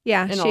saint.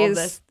 Yeah, she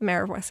is the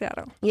mayor of West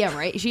Seattle. Yeah,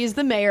 right. She is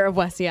the mayor of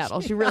West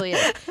Seattle. She really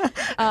is.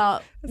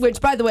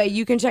 Which, by the way,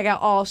 you can check out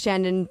all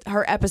Shandon.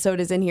 Her episode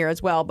is in here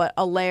as well. But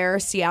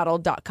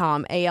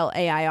alairseattle.com,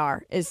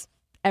 ALAIR, is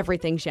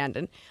everything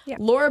Shandon. Yeah.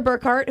 Laura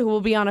Burkhart, who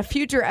will be on a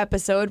future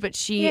episode, but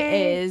she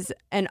is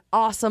an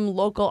awesome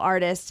local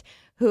artist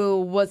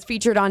who was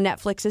featured on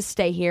Netflix's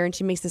Stay Here, and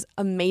she makes this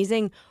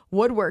amazing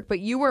woodwork. But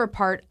you were a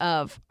part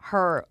of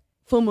her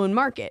Full Moon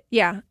Market.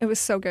 Yeah, it was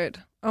so good.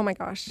 Oh my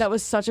gosh. That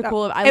was such a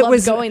cool, I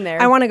loved going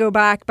there. I want to go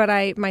back, but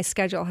my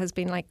schedule has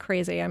been like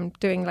crazy. I'm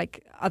doing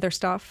like other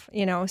stuff,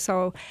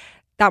 so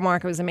that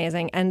market was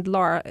amazing. And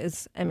Laura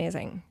is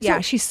amazing. Yeah,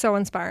 she's so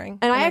inspiring.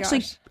 And I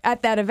actually,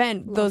 at that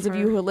event, those of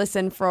you who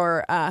listen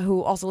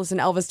who also listen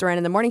to Elvis Duran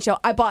in the morning show,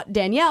 I bought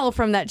Danielle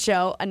from that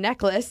show a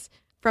necklace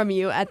from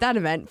you at that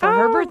event for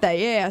her birthday.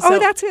 Yeah. So,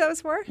 that's who that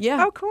was for?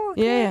 Yeah. Oh, cool.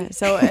 Yeah.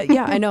 So,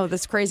 I know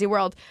this crazy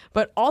world.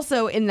 But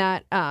also in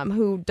that,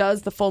 who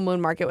does the Full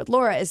Moon Market with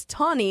Laura is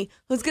Tawny,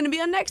 who's going to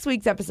be on next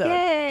week's episode.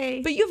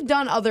 Yay. But you've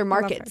done other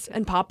markets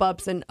and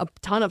pop-ups and a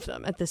ton of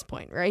them at this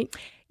point, right?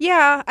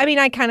 Yeah. I mean,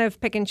 I kind of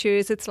pick and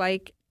choose. It's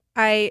like,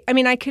 I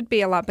could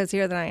be a lot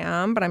busier than I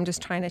am, but I'm just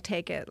trying to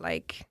take it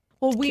like.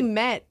 Well, we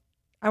met.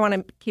 I want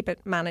to keep it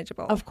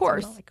manageable. Of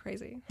course. So not like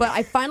crazy. But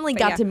I finally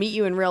got to meet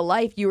you in real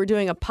life. You were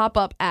doing a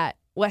pop-up at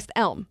West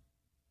Elm.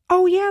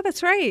 Oh, yeah,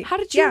 that's right. How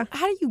did you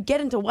get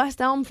into West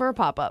Elm for a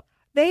pop-up?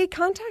 They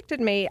contacted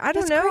me. I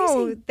don't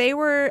know. Crazy. They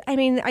were, I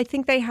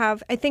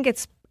think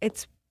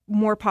it's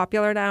more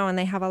popular now and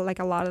they have a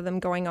lot of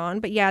them going on.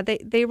 But yeah,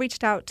 they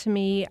reached out to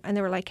me and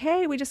they were like,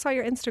 hey, we just saw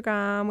your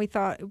Instagram. We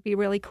thought it would be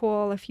really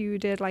cool if you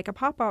did like a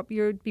pop-up.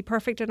 You'd be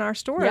perfect in our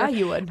store. Yeah,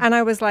 you would. And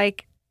I was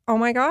like, oh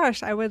my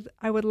gosh, I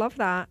would love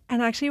that.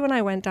 And actually when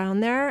I went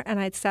down there and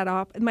I'd set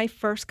up, my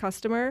first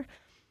customer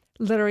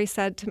literally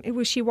said to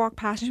me, she walked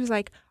past and she was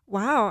like,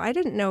 wow, I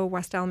didn't know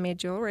West Elm made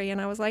jewelry. And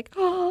I was like,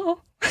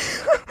 oh,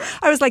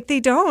 I was like, they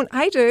don't.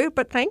 I do,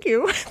 but thank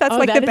you. That's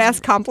like the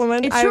best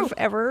compliment I've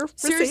ever received.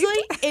 Seriously,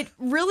 it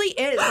really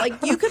is.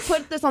 Like, you could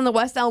put this on the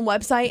West Elm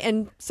website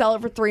and sell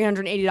it for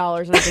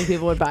 $380 and I think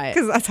people would buy it.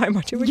 Because that's how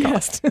much it would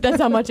cost.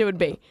 That's how much it would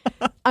be.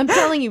 I'm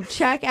telling you,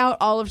 check out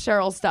all of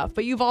Cheryl's stuff.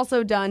 But you've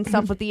also done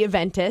stuff with the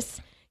Aventus.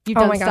 You've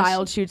done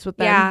styled shoots with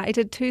them. Yeah, I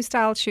did 2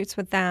 styled shoots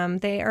with them.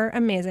 They are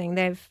amazing.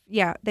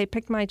 They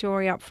picked my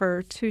jewelry up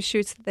for 2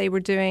 shoots that they were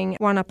doing.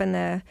 One up in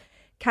the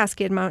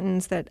Cascade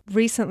Mountains that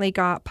recently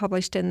got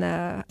published in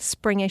the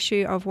spring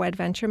issue of Wed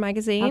Venture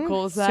magazine. How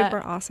cool is that?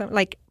 Super awesome.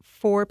 Like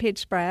 4-page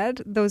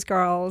spread. Those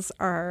girls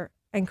are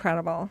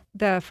incredible.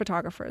 The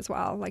photographer as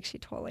well. Like, she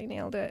totally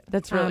nailed it.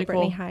 That's really cool.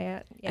 Brittany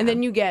Hyatt. Yeah. And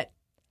then you get,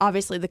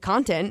 obviously, the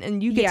content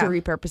and you get to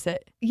repurpose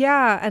it.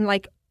 Yeah, and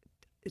like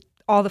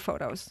all the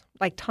photos,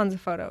 like tons of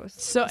photos.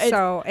 So it's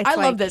I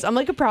love this. I'm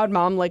like a proud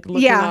mom, like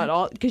looking at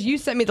all, because you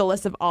sent me the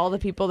list of all the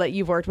people that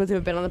you've worked with who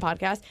have been on the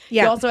podcast.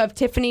 Yeah. You also have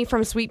Tiffany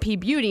from Sweet Pea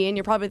Beauty, and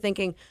you're probably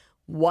thinking,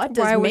 what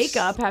does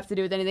makeup have to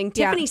do with anything?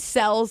 Tiffany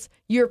sells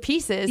your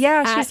pieces.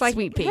 Yeah, she's at like,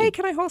 Sweet Pea. Hey,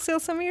 can I wholesale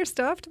some of your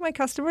stuff to my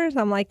customers?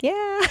 I'm like,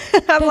 yeah.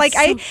 I'm like,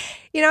 I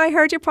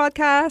heard your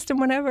podcast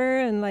and whatever,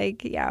 and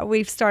like, yeah,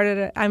 we've started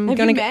it. Have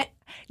you met?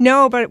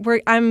 No, but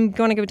I'm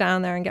going to go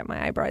down there and get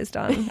my eyebrows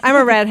done. I'm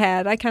a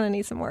redhead. I kind of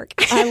need some work.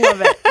 I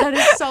love it. That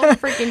is so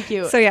freaking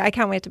cute. So yeah, I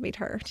can't wait to meet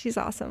her. She's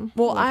awesome.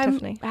 Well, I'm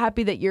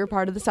happy that you're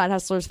part of the Side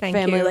Hustlers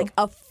family, like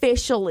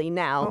officially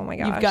now. Oh my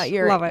gosh. You've got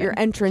your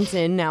entrance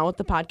in now with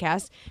the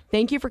podcast.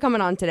 Thank you for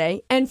coming on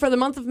today. And for the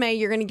month of May,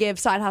 you're going to give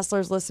Side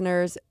Hustlers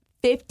listeners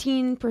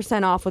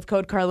 15% off with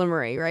code Carla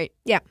Marie, right?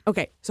 Yeah.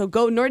 Okay. So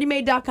go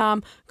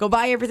nordymade.com, go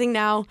buy everything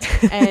now,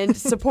 and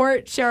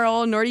support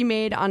Cheryl, Nordy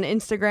Made, on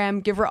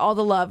Instagram. Give her all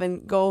the love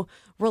and go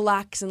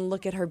relax and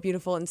look at her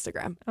beautiful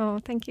Instagram. Oh,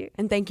 thank you.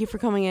 And thank you for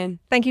coming in.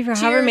 Thank you for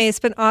having me. It's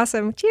been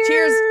awesome. Cheers.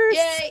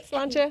 Yay.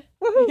 Sláinte.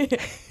 What did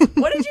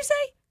you say?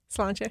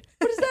 Sláinte.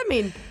 What does that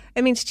mean?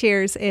 It means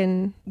cheers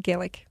in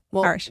Gaelic.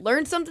 Well, Irish.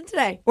 Learned something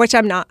today. Which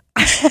I'm not.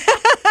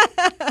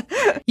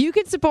 You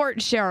can support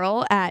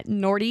Cheryl at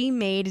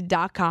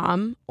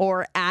nordymade.com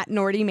or at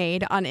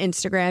nordymade on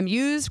Instagram.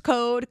 Use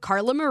code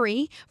Carla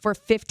Marie for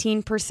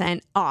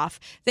 15% off.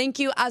 Thank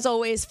you, as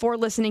always, for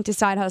listening to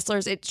Side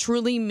Hustlers. It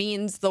truly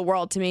means the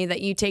world to me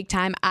that you take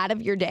time out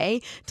of your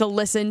day to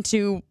listen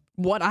to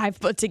what I've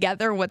put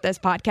together with this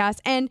podcast.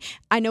 And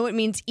I know it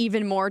means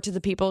even more to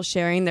the people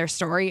sharing their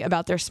story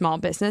about their small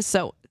business.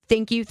 So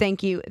thank you,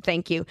 thank you,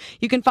 thank you.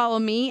 You can follow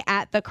me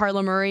at the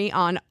Carla Marie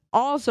on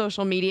all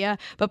social media,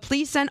 but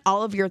please send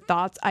all of your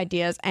thoughts,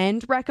 ideas,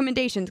 and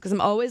recommendations, because I'm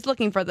always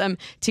looking for them,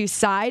 to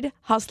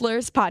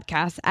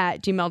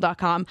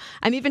sidehustlerspodcast@gmail.com.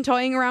 I'm even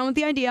toying around with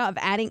the idea of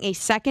adding a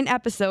second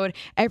episode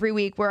every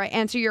week where I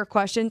answer your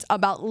questions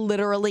about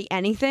literally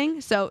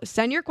anything. So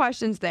send your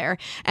questions there.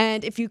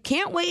 And if you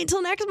can't wait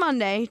until next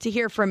Monday to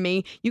hear from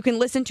me, you can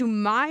listen to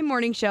my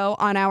morning show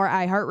on our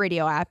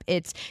iHeartRadio app.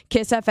 It's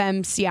Kiss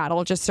FM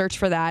Seattle. Just search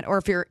for that. Or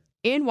if you're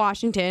in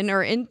Washington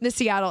or in the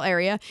Seattle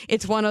area,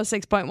 it's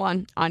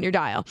 106.1 on your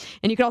dial.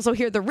 And you can also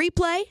hear the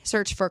replay.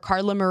 Search for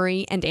Carla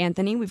Marie and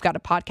Anthony. We've got a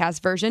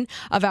podcast version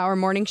of our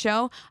morning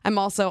show. I'm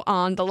also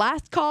on the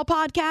Last Call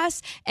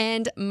podcast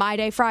and My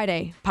Day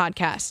Friday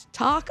podcast.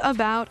 Talk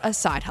about a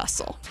side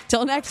hustle.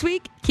 Till next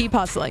week, keep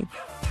hustling.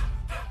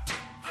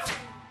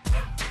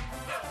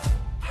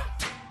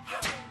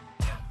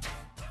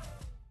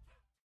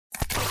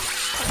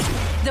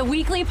 The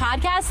weekly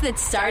podcast that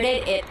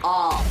started it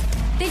all.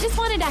 They just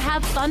wanted to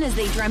have fun as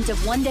they dreamt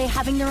of one day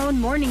having their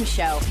own morning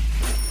show.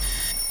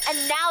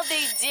 And now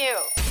they do.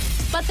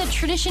 But the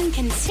tradition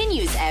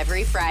continues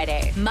every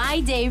Friday. My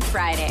Day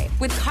Friday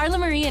with Carla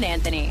Marie and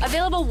Anthony.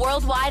 Available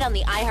worldwide on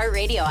the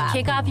iHeartRadio app.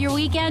 Kick off your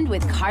weekend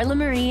with Carla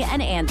Marie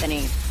and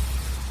Anthony.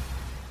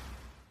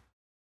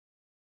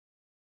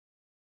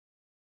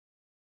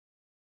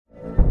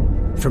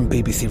 From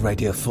BBC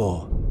Radio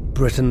 4,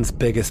 Britain's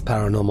biggest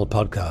paranormal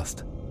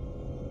podcast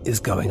is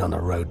going on a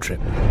road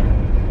trip.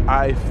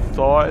 I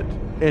thought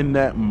in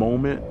that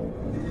moment,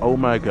 oh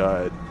my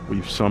God,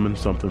 we've summoned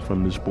something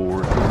from this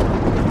board.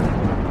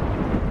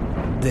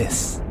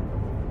 This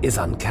is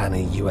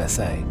Uncanny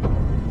USA.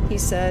 He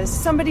says,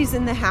 somebody's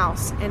in the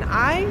house, and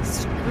I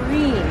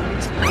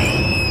screamed.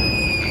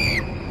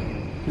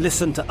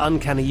 Listen to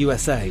Uncanny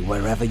USA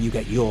wherever you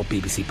get your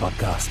BBC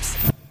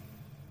podcasts,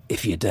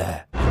 if you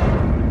dare.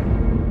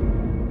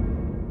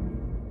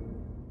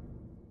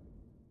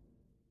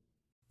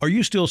 Are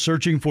you still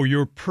searching for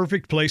your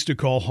perfect place to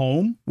call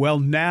home? Well,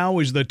 now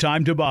is the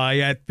time to buy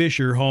at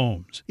Fisher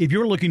Homes. If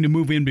you're looking to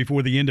move in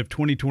before the end of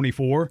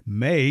 2024,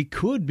 May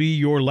could be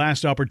your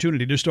last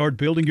opportunity to start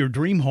building your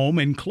dream home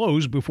and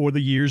close before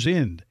the year's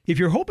end. If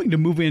you're hoping to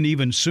move in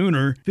even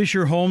sooner,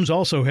 Fisher Homes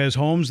also has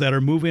homes that are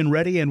move-in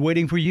ready and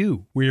waiting for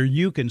you, where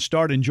you can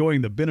start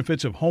enjoying the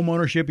benefits of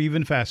homeownership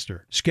even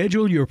faster.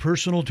 Schedule your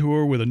personal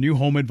tour with a new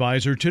home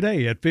advisor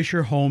today at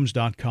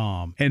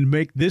FisherHomes.com and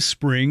make this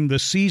spring the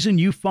season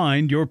you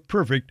find your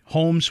perfect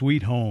home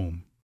sweet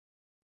home.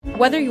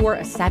 Whether you're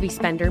a savvy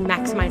spender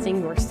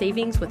maximizing your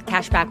savings with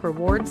cashback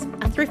rewards,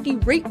 a thrifty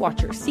rate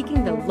watcher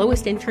seeking the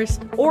lowest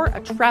interest, or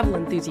a travel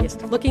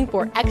enthusiast looking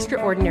for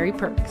extraordinary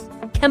perks,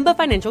 Kemba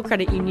Financial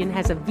Credit Union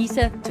has a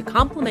visa to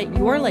complement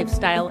your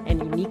lifestyle and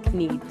unique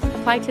needs.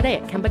 Apply today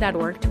at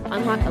Kemba.org to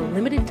unlock a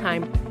limited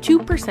time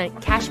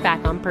 2% cash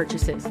back on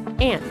purchases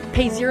and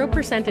pay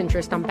 0%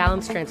 interest on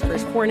balance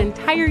transfers for an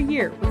entire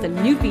year with a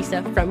new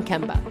visa from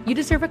Kemba. You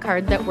deserve a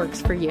card that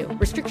works for you.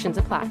 Restrictions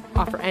apply.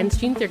 Offer ends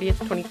June 30th,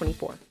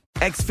 2024.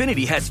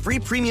 Xfinity has free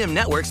premium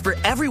networks for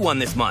everyone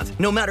this month,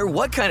 no matter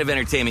what kind of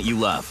entertainment you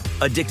love.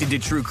 Addicted to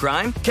true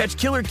crime? Catch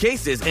killer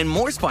cases and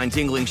more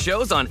spine-tingling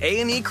shows on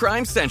A&E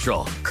Crime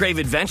Central. Crave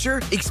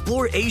adventure?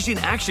 Explore Asian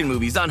action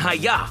movies on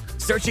Hi-Ya.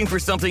 Searching for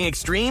something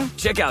extreme?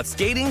 Check out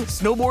skating,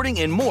 snowboarding,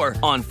 and more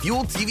on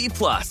Fuel TV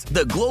Plus,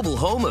 the global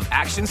home of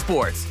action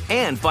sports.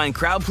 And find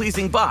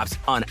crowd-pleasing bops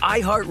on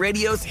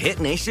iHeartRadio's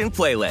Hit Nation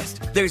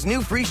playlist. There's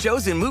new free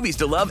shows and movies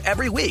to love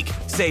every week.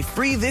 Say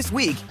free this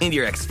week in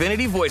your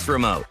Xfinity voice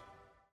remote.